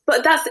 thanks.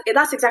 But that's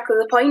exactly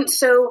the point.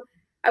 So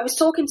I was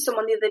talking to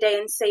someone the other day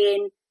and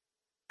saying,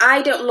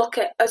 I don't look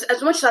at,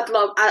 as much as I'd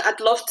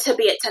love to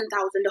be at 10,000,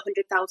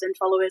 100,000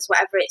 followers,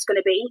 whatever it's going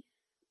to be,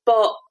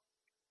 but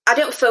I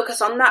don't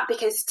focus on that,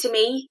 because to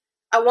me,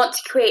 I want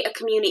to create a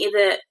community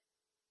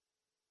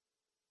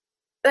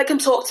that can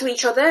talk to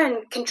each other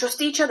and can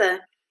trust each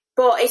other.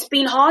 But it's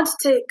been hard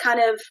to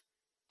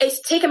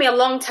it's taken me a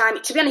long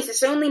time. To be honest,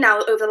 it's only now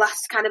over the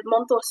last kind of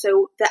month or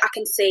so that I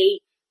can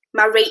say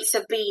my rates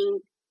have been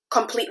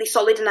completely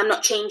solid and I'm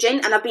not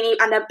changing. And I've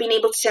been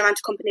able to turn around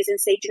to companies and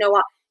say, do you know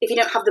what? If you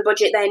don't have the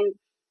budget, then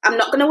I'm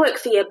not going to work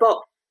for you. But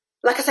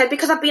like I said,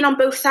 because I've been on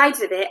both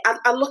sides of it,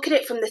 I look at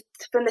it from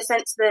the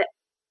sense that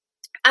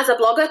as a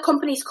blogger,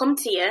 companies come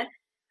to you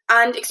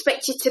and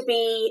expect you to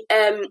be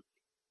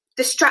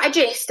the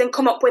strategist and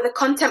come up with a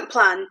content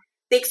plan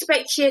They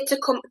expect you to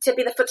come to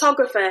be the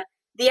photographer,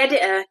 the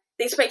editor.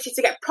 They expect you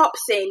to get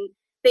props in.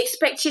 They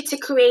expect you to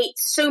create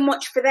so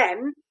much for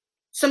them,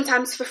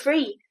 sometimes for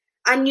free.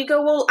 And you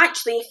go, well,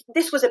 actually, if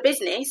this was a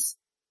business,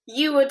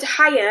 you would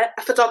hire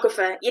a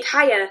photographer. You'd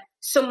hire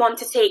someone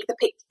to take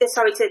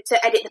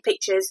to edit the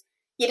pictures.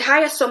 You'd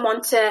hire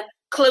someone to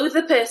clothe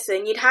the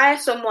person. You'd hire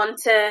someone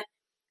to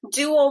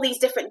do all these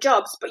different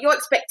jobs. But you're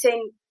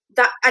expecting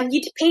that, and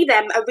you'd pay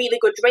them a really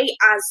good rate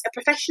as a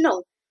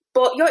professional.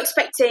 But you're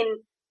expecting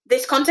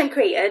this content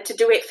creator to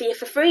do it for you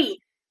for free.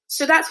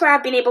 So that's where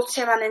I've been able to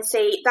turn around and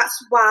say that's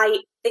why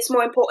it's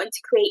more important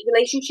to create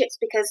relationships,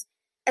 because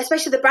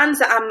especially the brands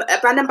that I'm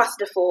a brand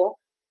ambassador for,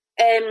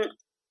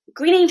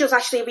 Green Angel's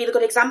actually a really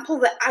good example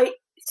that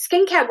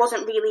skincare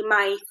wasn't really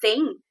my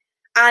thing.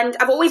 And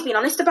I've always been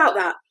honest about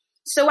that.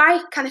 So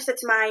I kind of said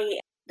to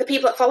the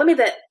people that follow me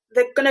that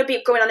they're going to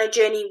be going on a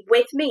journey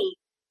with me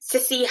to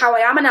see how I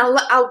am. And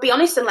I'll be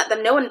honest and let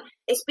them know. And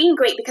it's been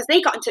great because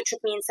they got in touch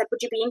with me and said,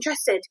 would you be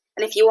interested?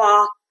 And if you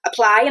are,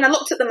 apply. And I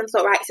looked at them and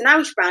thought, right, it's an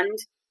Irish brand.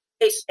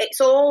 It's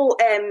all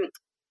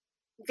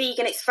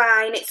vegan. It's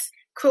fine. It's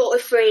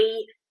cruelty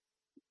free.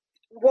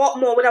 What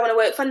more would I want to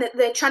work for? And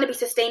they're trying to be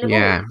sustainable.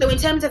 Yeah. So in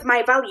terms of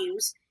my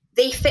values,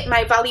 they fit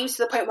my values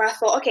to the point where I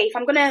thought, okay, if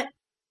I'm going to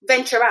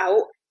venture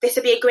out, this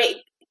would be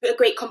a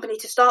great company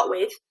to start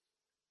with.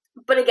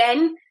 But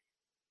again,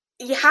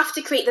 you have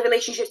to create the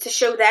relationships to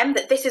show them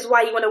that this is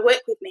why you want to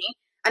work with me.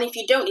 And if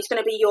you don't, it's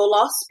going to be your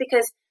loss,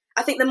 because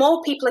I think the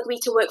more people agree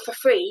to work for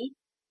free,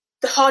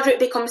 the harder it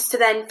becomes to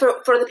then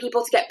for other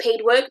people to get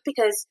paid work.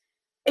 Because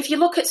if you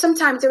look at,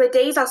 sometimes there are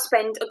days I'll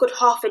spend a good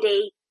half a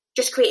day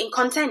just creating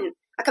content.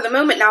 Like at the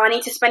moment now, I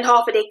need to spend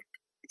half a day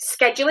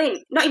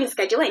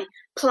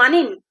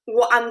planning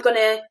what I'm going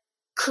to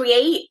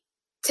create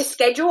to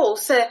schedule.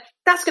 So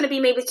that's going to be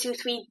maybe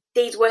 2-3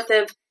 days worth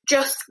of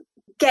just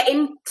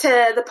getting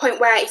to the point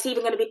where it's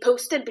even going to be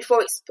posted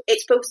before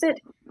it's posted.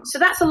 So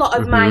that's a lot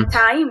of my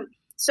time.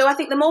 So I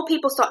think the more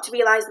people start to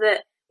realise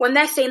that when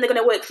they're saying they're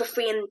going to work for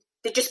free and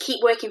they just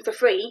keep working for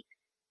free,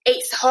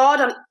 it's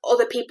hard on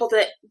other people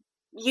that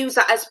use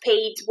that as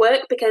paid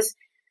work. Because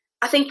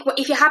I think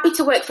if you're happy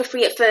to work for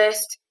free at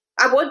first,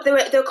 I would. There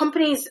are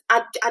companies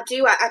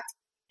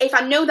if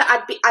I know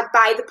that I'd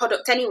buy the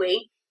product anyway,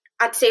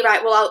 I'd say,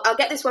 right, well, I'll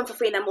get this one for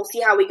free and then we'll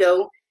see how we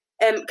go.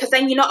 Because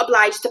then you're not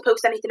obliged to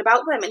post anything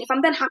about them. And if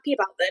I'm then happy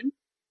about them,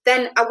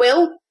 then I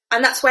will.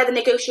 And that's where the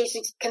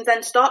negotiations can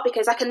then start,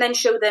 because I can then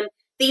show them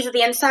these are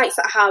the insights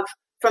that I have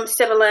from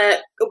similar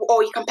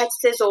or your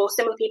competitors or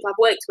similar people I've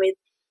worked with.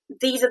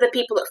 These are the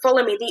people that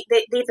follow me. These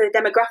are the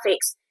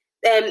demographics.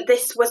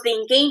 This was the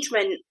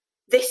engagement.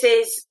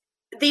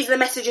 These are the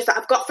messages that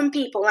I've got from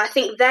people. And I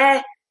think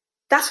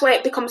that's where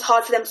it becomes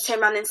hard for them to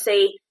turn around and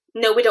say,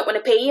 no, we don't want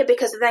to pay you,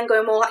 because they're then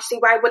going, well, actually,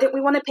 why wouldn't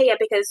we want to pay you?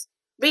 Because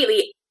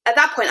really, at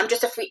that point, I'm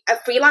just a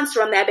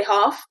freelancer on their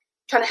behalf,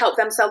 trying to help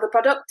them sell the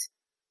product.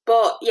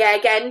 But yeah,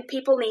 again,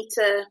 people need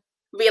to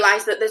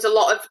realise that there's a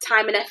lot of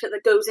time and effort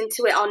that goes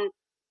into it on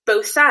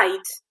both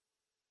sides.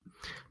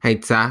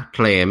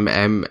 Exactly,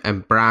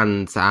 and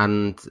brands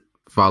and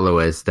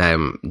followers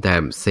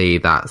don't see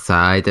that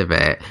side of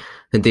it.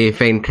 And do you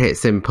think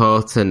it's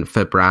important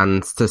for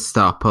brands to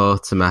stop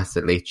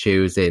automatically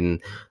choosing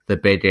the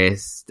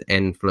biggest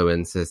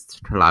influencers to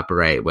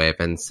collaborate with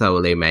and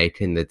solely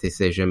making the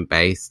decision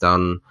based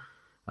on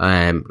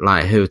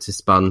like who to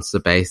sponsor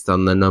based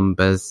on the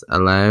numbers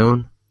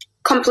alone?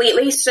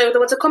 Completely. So there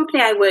was a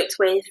company I worked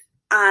with,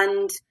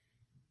 and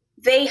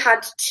they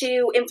had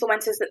 2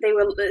 influencers that they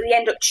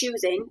ended up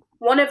choosing.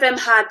 One of them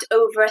had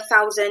over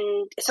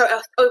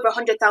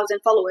 100,000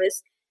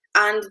 followers,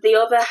 and the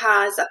other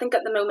has, I think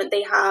at the moment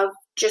they have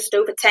just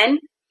over 10.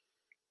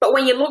 But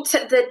when you looked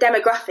at the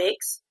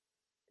demographics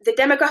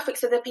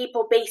of the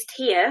people based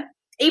here,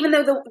 even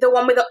though the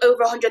one with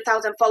over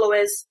 100,000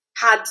 followers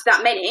had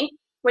that many,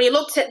 when you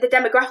looked at the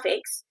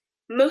demographics,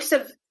 most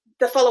of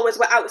the followers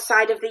were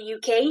outside of the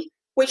UK,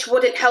 which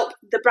wouldn't help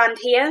the brand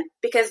here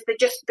because they're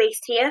just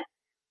based here.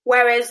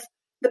 Whereas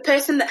the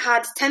person that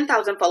had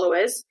 10,000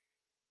 followers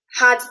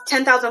had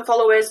 10,000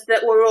 followers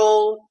that were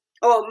all,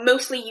 or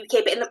mostly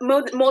UK, but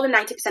more than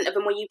 90% of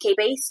them were UK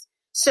based.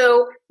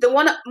 So the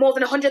one more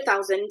than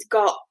 100,000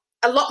 got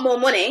a lot more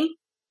money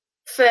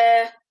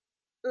for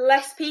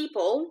less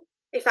people,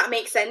 if that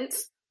makes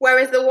sense.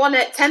 Whereas the one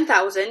at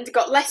 10,000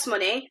 got less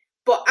money,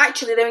 but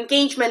actually their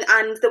engagement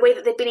and the way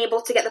that they've been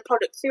able to get the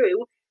product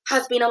through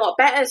has been a lot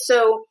better.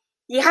 So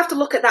you have to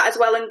look at that as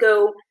well and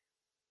go,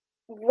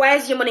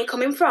 where's your money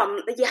coming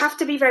from? You have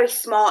to be very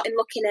smart in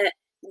looking at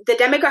the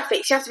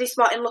demographics. You have to be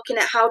smart in looking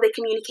at how they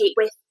communicate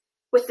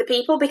with the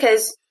people,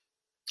 because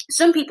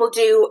some people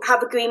do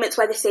have agreements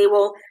where they say,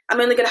 well,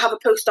 I'm only going to have a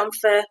post on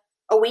for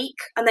a week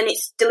and then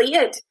it's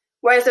deleted.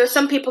 Whereas there are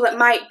some people that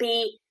might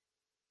be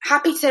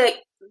happy to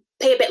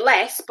pay a bit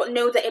less but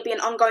know that it'll be an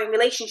ongoing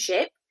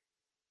relationship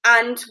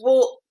and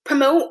will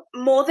promote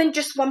more than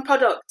just one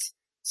product.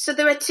 So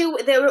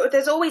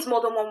there's always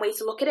more than one way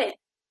to look at it.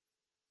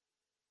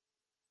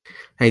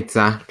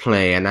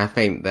 Exactly, and I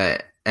think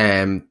that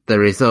the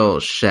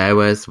results show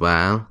as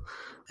well.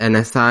 And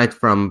aside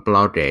from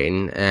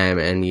blogging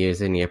and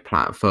using your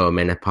platform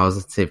in a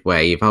positive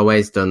way, you've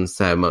always done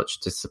so much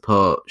to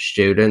support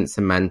students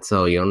and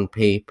mentor young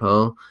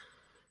people.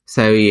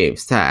 So you've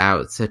set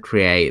out to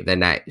create the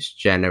next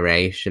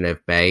generation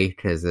of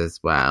bakers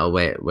as well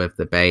with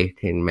the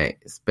baking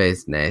mix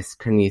business.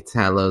 Can you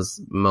tell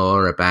us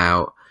more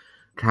about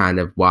kind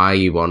of why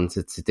you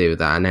wanted to do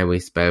that? I know we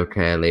spoke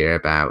earlier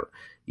about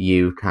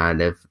you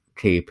kind of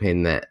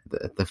keeping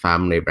the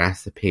family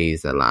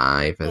recipes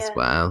alive as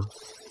well.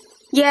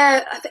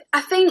 Yeah,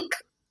 I think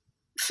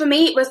for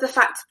me it was the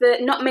fact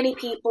that not many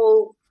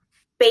people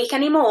bake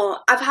anymore.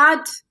 I've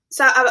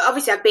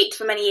baked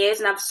for many years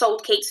and I've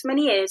sold cakes for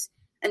many years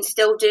and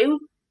still do.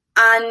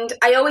 And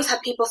I always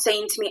had people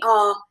saying to me,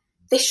 oh,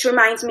 this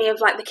reminds me of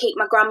like the cake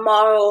my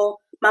grandma or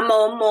my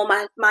mum or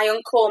my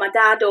uncle or my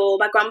dad or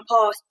my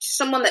grandpa,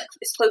 someone that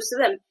is close to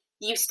them,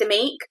 used to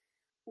make.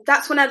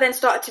 That's when I then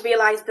started to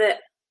realise that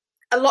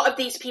a lot of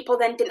these people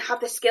then didn't have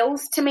the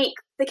skills to make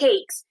the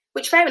cakes,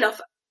 which fair enough.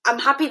 I'm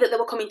happy that they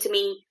were coming to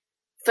me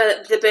for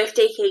the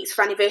birthday cakes,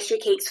 for anniversary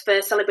cakes,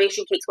 for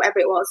celebration cakes, whatever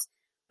it was.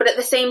 But at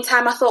the same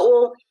time, I thought,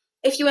 well,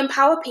 if you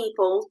empower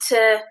people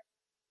to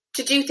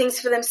do things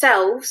for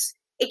themselves,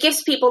 it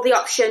gives people the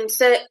option.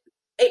 So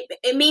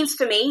it means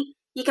for me,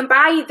 you can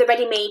buy the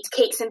ready-made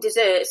cakes and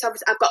desserts.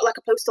 I've got like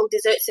a postal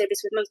dessert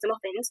service with most of the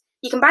muffins.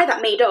 You can buy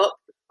that made up,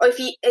 or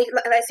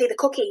let's say the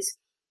cookies.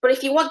 But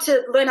if you want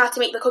to learn how to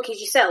make the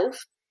cookies yourself,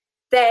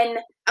 then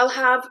I'll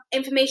have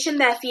information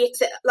there for you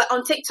to, like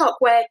on TikTok,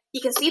 where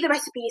you can see the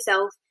recipe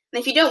yourself. And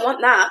if you don't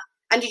want that,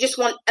 and you just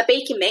want a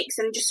baking mix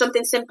and just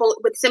something simple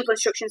with simple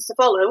instructions to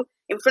follow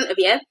in front of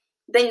you,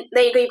 then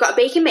there you go, you've got a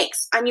baking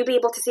mix and you'll be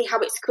able to see how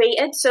it's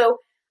created. So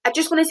I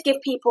just wanted to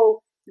give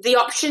people the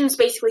options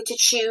basically to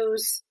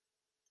choose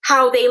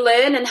how they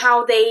learn and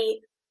how they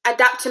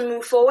adapt and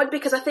move forward,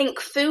 because I think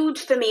food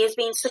for me has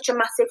been such a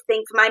massive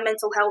thing for my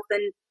mental health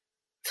and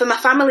for my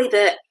family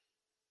that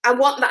I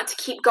want that to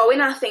keep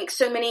going. I think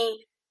so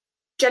many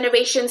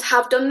generations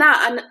have done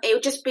that, and it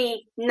would just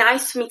be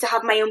nice for me to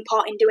have my own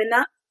part in doing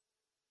that.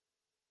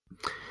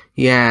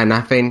 Yeah, and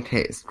I think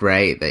it's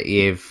great that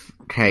you've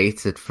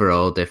catered for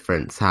all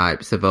different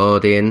types of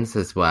audience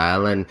as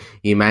well. And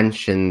you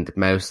mentioned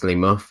mostly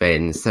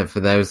muffins. So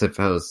for those of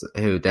us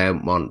who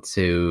don't want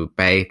to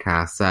bake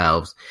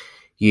ourselves,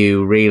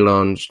 you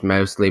relaunched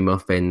Mostly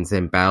Muffins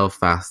in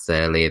Belfast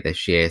earlier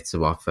this year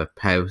to offer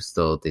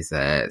postal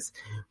desserts.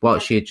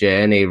 What's your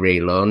journey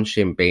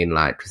relaunching been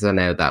like? Because I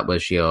know that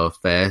was your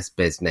first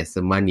business,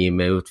 and when you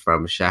moved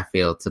from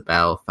Sheffield to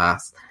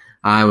Belfast,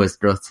 I was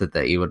gutted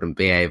that you wouldn't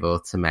be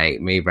able to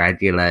make me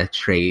regular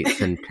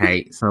treats and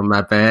cakes on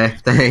my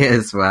birthday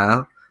as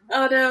well.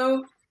 Oh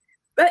no.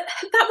 But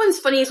that one's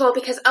funny as well,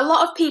 because a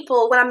lot of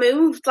people, when I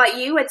moved, like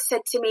you, had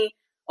said to me,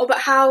 oh, but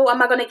how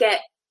am I going to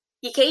get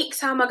your cakes?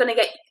 How am I going to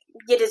get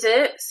your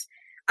desserts?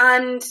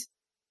 And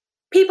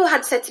people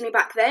had said to me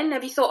back then,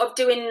 have you thought of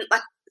doing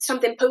like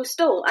something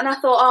postal? And I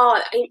thought,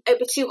 oh, it'd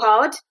be too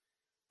hard.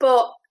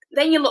 But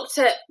then you looked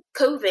at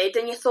COVID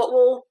and you thought,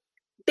 well,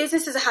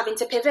 businesses are having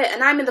to pivot,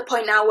 and I'm in the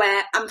point now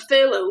where I'm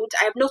furloughed,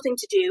 I have nothing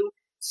to do,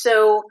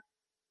 so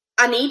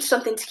I need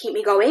something to keep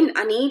me going.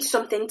 I need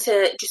something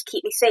to just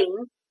keep me sane.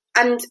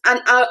 And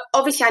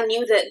obviously I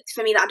knew that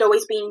for me that had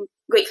always been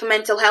great for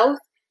mental health.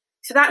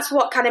 So that's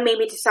what kind of made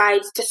me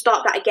decide to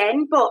start that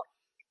again. But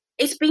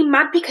it's been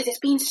mad because it's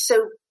been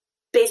so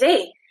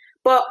busy.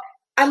 But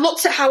I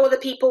looked at how other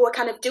people were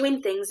kind of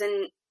doing things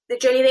and the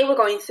journey they were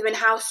going through and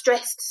how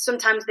stressed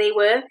sometimes they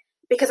were.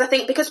 Because I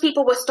think because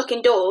people were stuck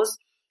indoors,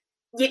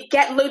 you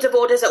get loads of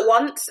orders at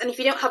once. And if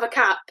you don't have a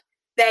cap,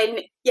 then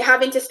you're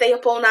having to stay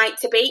up all night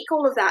to bake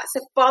all of that.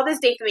 So Father's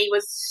Day for me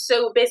was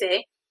so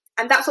busy.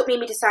 And that's what made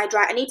me decide,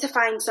 right, I need to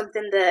find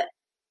something that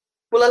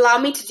will allow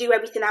me to do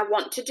everything I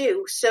want to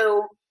do.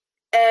 So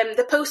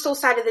the postal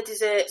side of the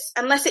desserts,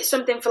 unless it's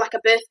something for like a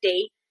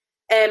birthday,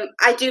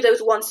 I do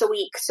those once a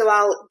week. So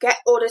I'll get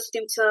orders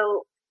due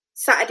till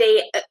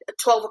Saturday at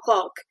 12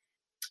 o'clock.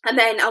 And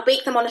then I'll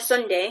bake them on a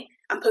Sunday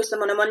and post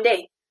them on a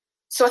Monday.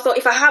 So I thought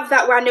if I have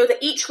that where I know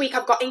that each week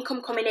I've got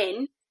income coming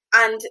in,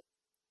 and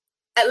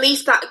at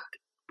least that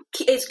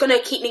is going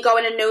to keep me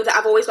going and know that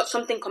I've always got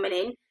something coming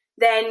in,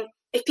 then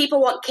if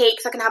people want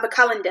cakes, I can have a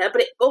calendar.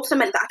 But it also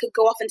meant that I could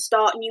go off and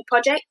start new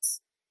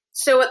projects.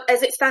 So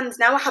as it stands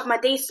now, I have my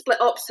days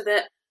split up so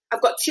that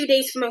I've got 2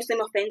 days for Mostly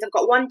Muffins, I've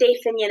got 1 day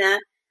for Nina,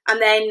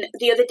 and then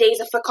the other days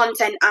are for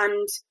content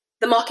and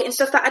the marketing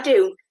stuff that I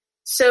do.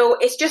 So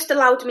it's just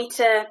allowed me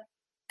to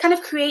kind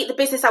of create the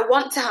business I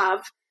want to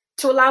have,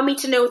 to allow me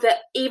to know that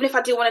even if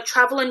I do want to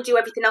travel and do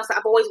everything else that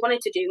I've always wanted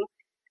to do,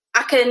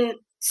 I can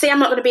say I'm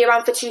not going to be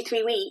around for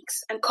 2-3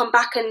 weeks and come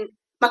back and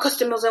my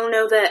customers will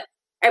know that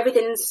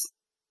everything's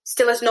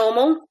still as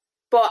normal.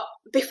 But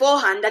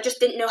beforehand, I just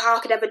didn't know how I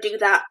could ever do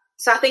that.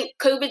 So I think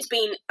COVID's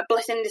been a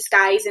blessing in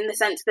disguise in the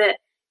sense that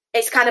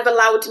it's kind of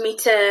allowed me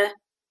to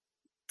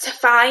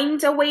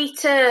find a way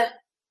to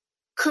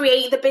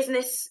create the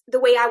business the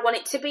way I want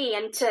it to be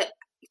and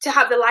to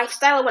have the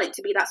lifestyle I want it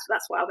to be. That's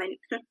what I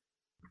meant.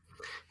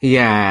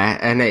 Yeah,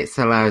 and it's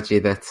allowed you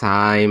the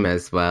time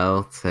as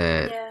well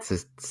to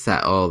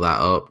set all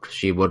that up,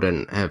 because you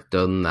wouldn't have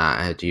done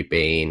that had you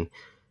been,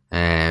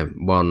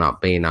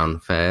 not been on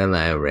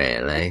furlough,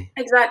 really.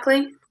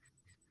 Exactly.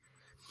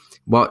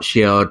 What's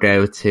your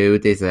go-to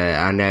dessert?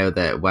 I know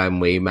that when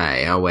we met,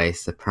 it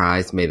always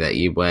surprised me that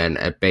you weren't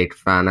a big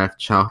fan of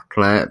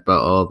chocolate,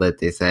 but all the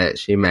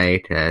desserts you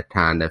make are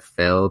kind of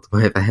filled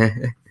with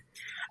it.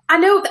 I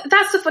know,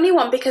 that's the funny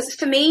one, because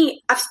for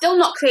me, I've still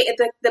not created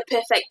the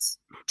perfect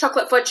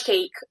chocolate fudge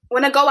cake.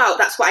 When I go out,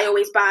 that's what I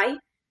always buy.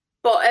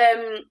 But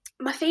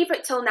my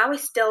favourite till now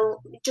is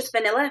still just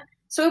vanilla.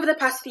 So over the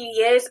past few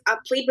years,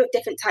 I've played with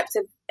different types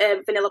of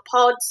vanilla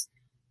pods,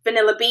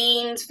 vanilla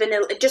beans,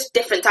 just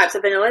different types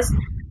of vanillas.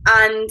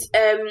 And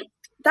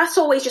that's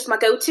always just my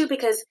go-to,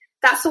 because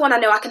that's the one I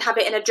know I can have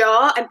it in a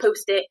jar and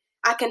post it.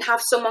 I can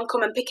have someone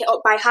come and pick it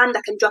up by hand.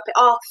 I can drop it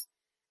off.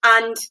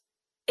 And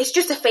it's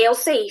just a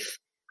fail-safe.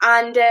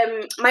 And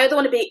my other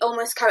one would be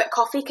almost carrot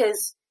coffee,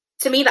 because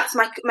to me that's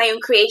my own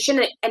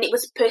creation, and it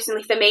was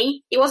personally for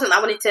me. It wasn't that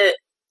I wanted to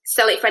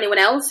sell it for anyone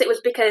else. It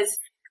was because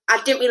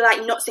I didn't really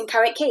like nuts in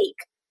carrot cake,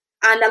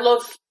 and I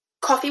love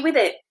coffee with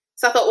it.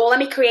 So I thought, well, let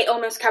me create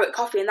almost carrot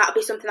coffee, and that'll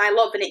be something I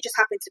love. And it just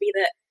happened to be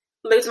that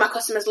loads of my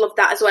customers loved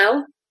that as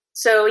well.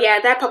 So yeah,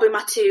 they're probably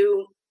my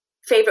two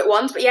favourite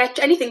ones. But yeah,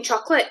 anything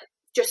chocolate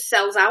just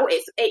sells out.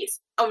 It's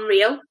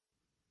unreal.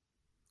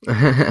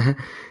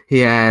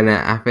 Yeah, and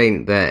I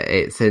think that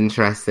it's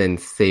interesting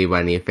to see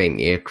when you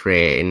think you're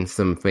creating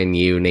something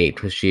unique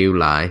because you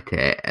like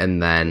it,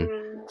 and then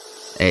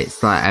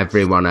it's like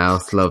everyone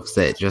else loves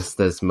it just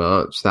as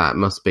much. That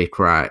must be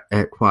quite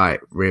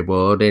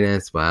rewarding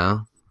as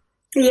well.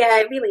 Yeah,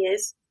 it really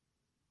is.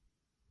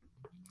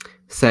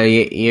 So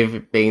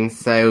you've been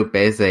so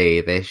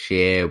busy this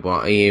year.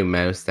 What are you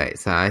most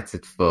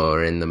excited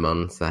for in the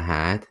months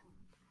ahead?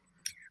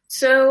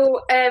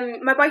 So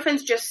my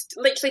boyfriend's just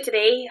literally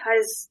today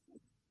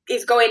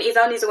is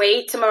on his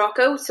way to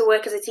Morocco to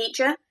work as a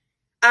teacher,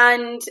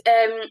 and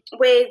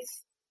with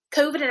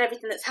COVID and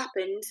everything that's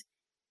happened,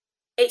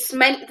 it's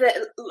meant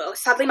that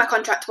sadly my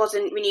contract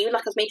wasn't renewed.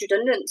 Like, I was made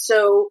redundant.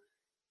 So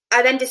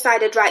I then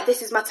decided, right,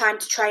 this is my time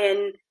to try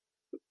and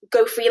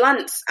go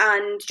freelance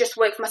and just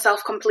work for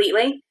myself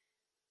completely.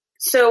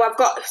 So I've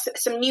got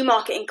some new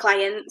marketing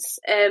clients.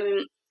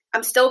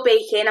 I'm still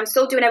baking. I'm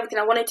still doing everything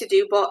I wanted to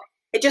do, but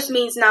it just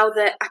means now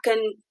that I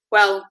can,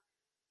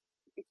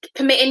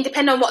 permitting,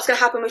 depending on what's going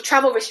to happen with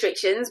travel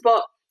restrictions,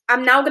 but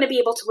I'm now going to be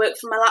able to work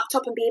from my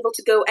laptop and be able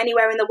to go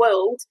anywhere in the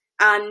world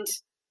and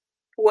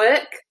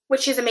work,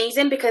 which is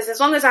amazing, because as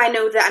long as I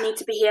know that I need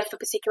to be here for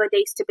particular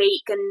days to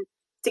bake and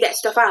to get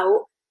stuff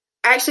out,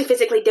 I actually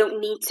physically don't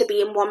need to be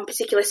in one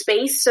particular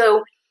space.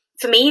 So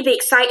for me, the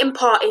exciting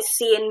part is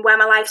seeing where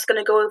my life's going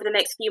to go over the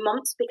next few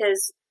months,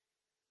 because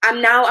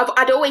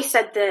I'd always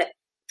said that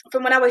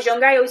from when I was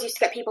younger, I always used to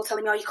get people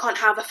telling me, oh, you can't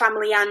have a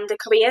family and a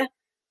career.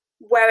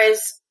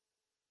 Whereas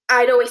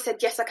I'd always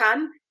said, yes, I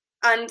can.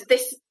 And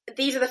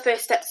these are the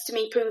first steps to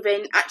me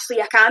proving actually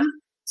I can.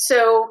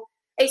 So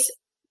it's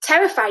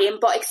terrifying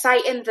but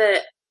exciting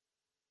that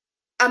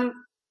I'm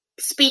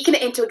speaking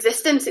it into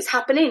existence. It's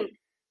happening.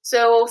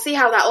 So we'll see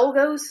how that all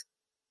goes.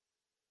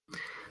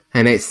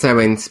 And it's so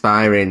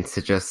inspiring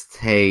to just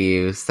hear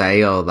you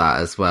say all that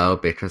as well,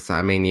 because,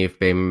 I mean, you've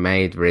been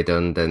made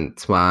redundant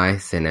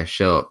twice in a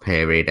short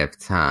period of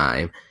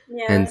time.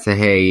 Yeah. And to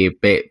hear you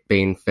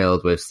being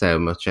filled with so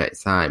much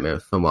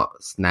excitement for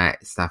what's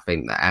next, I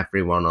think that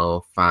everyone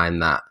will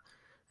find that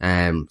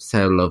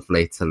so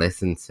lovely to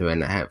listen to,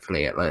 and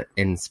hopefully it'll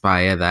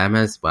inspire them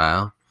as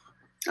well.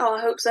 Oh,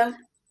 I hope so.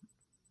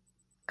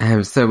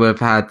 So we've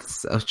had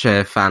such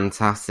a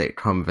fantastic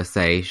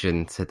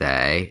conversation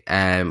today.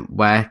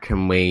 Where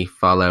can we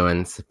follow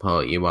and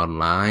support you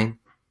online?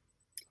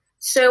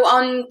 So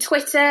on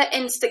Twitter,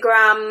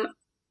 Instagram,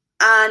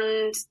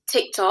 and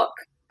TikTok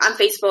and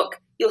Facebook,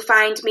 you'll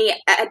find me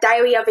at A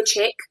Diary of a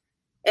Chick,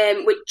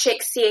 with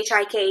Chick,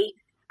 CHIK.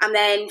 And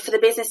then for the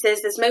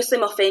businesses, there's Mostly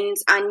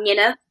Muffins and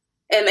Yinna.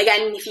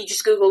 Again, if you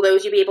just Google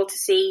those, you'll be able to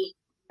see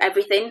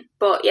everything.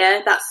 But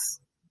yeah, that's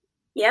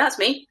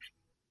me.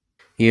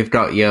 You've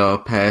got your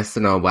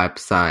personal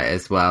website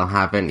as well,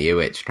 haven't you,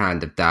 which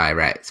kind of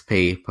directs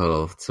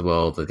people to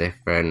all the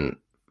different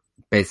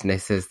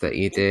businesses that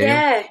you do?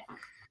 Yeah,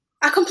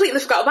 I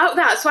completely forgot about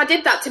that, so I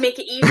did that to make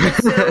it easier.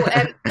 So,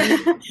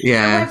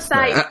 yeah,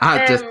 website,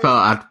 I just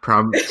thought I'd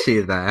prompt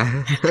you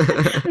there.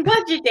 I'm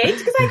glad you did,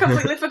 because I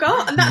completely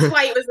forgot, and that's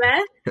why it was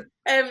there.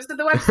 So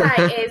the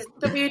website is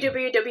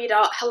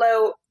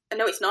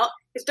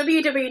It's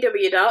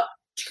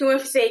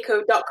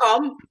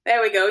www.chikumofiseko.com.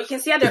 There we go. You can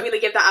see I don't really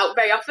give that out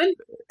very often.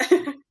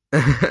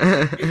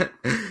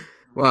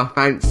 Well,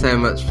 thanks so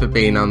much for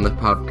being on the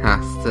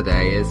podcast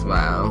today as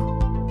well.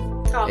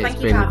 Oh, thank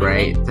you. It's been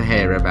great to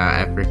hear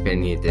about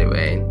everything you're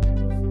doing.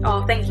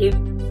 Oh, thank you.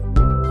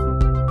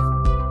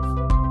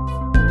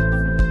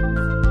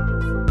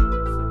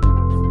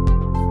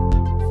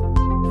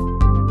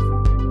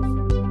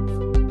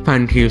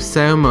 Thank you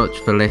so much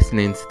for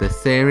listening to the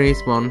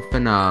Series 1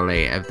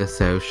 finale of The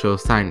Social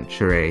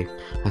Sanctuary.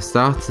 I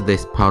started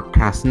this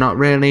podcast not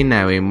really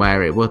knowing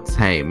where it would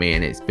take me,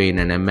 and it's been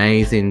an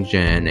amazing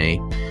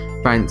journey.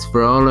 Thanks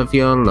for all of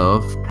your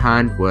love,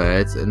 kind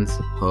words and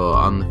support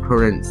on the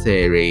current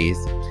series.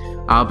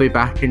 I'll be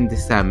back in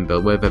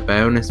December with a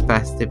bonus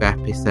festive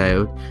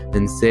episode,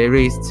 and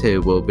Series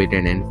 2 will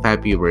begin in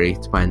February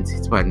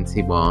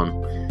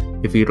 2021.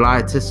 If you'd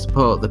like to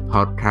support the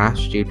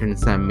podcast, you can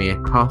send me a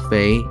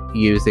coffee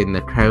using the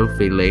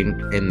Ko-fi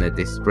link in the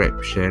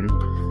description.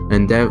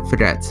 And don't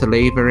forget to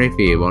leave a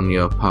review on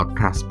your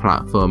podcast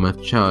platform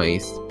of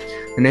choice.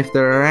 And if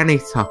there are any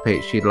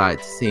topics you'd like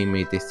to see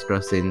me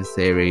discuss in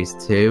Series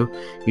 2,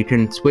 you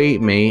can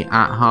tweet me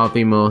at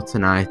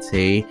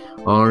HarveyMortonIT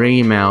or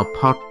email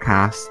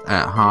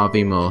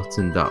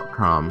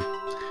podcast@harveymorton.com.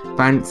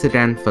 Thanks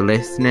again for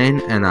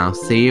listening, and I'll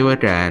see you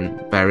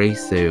again very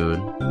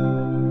soon.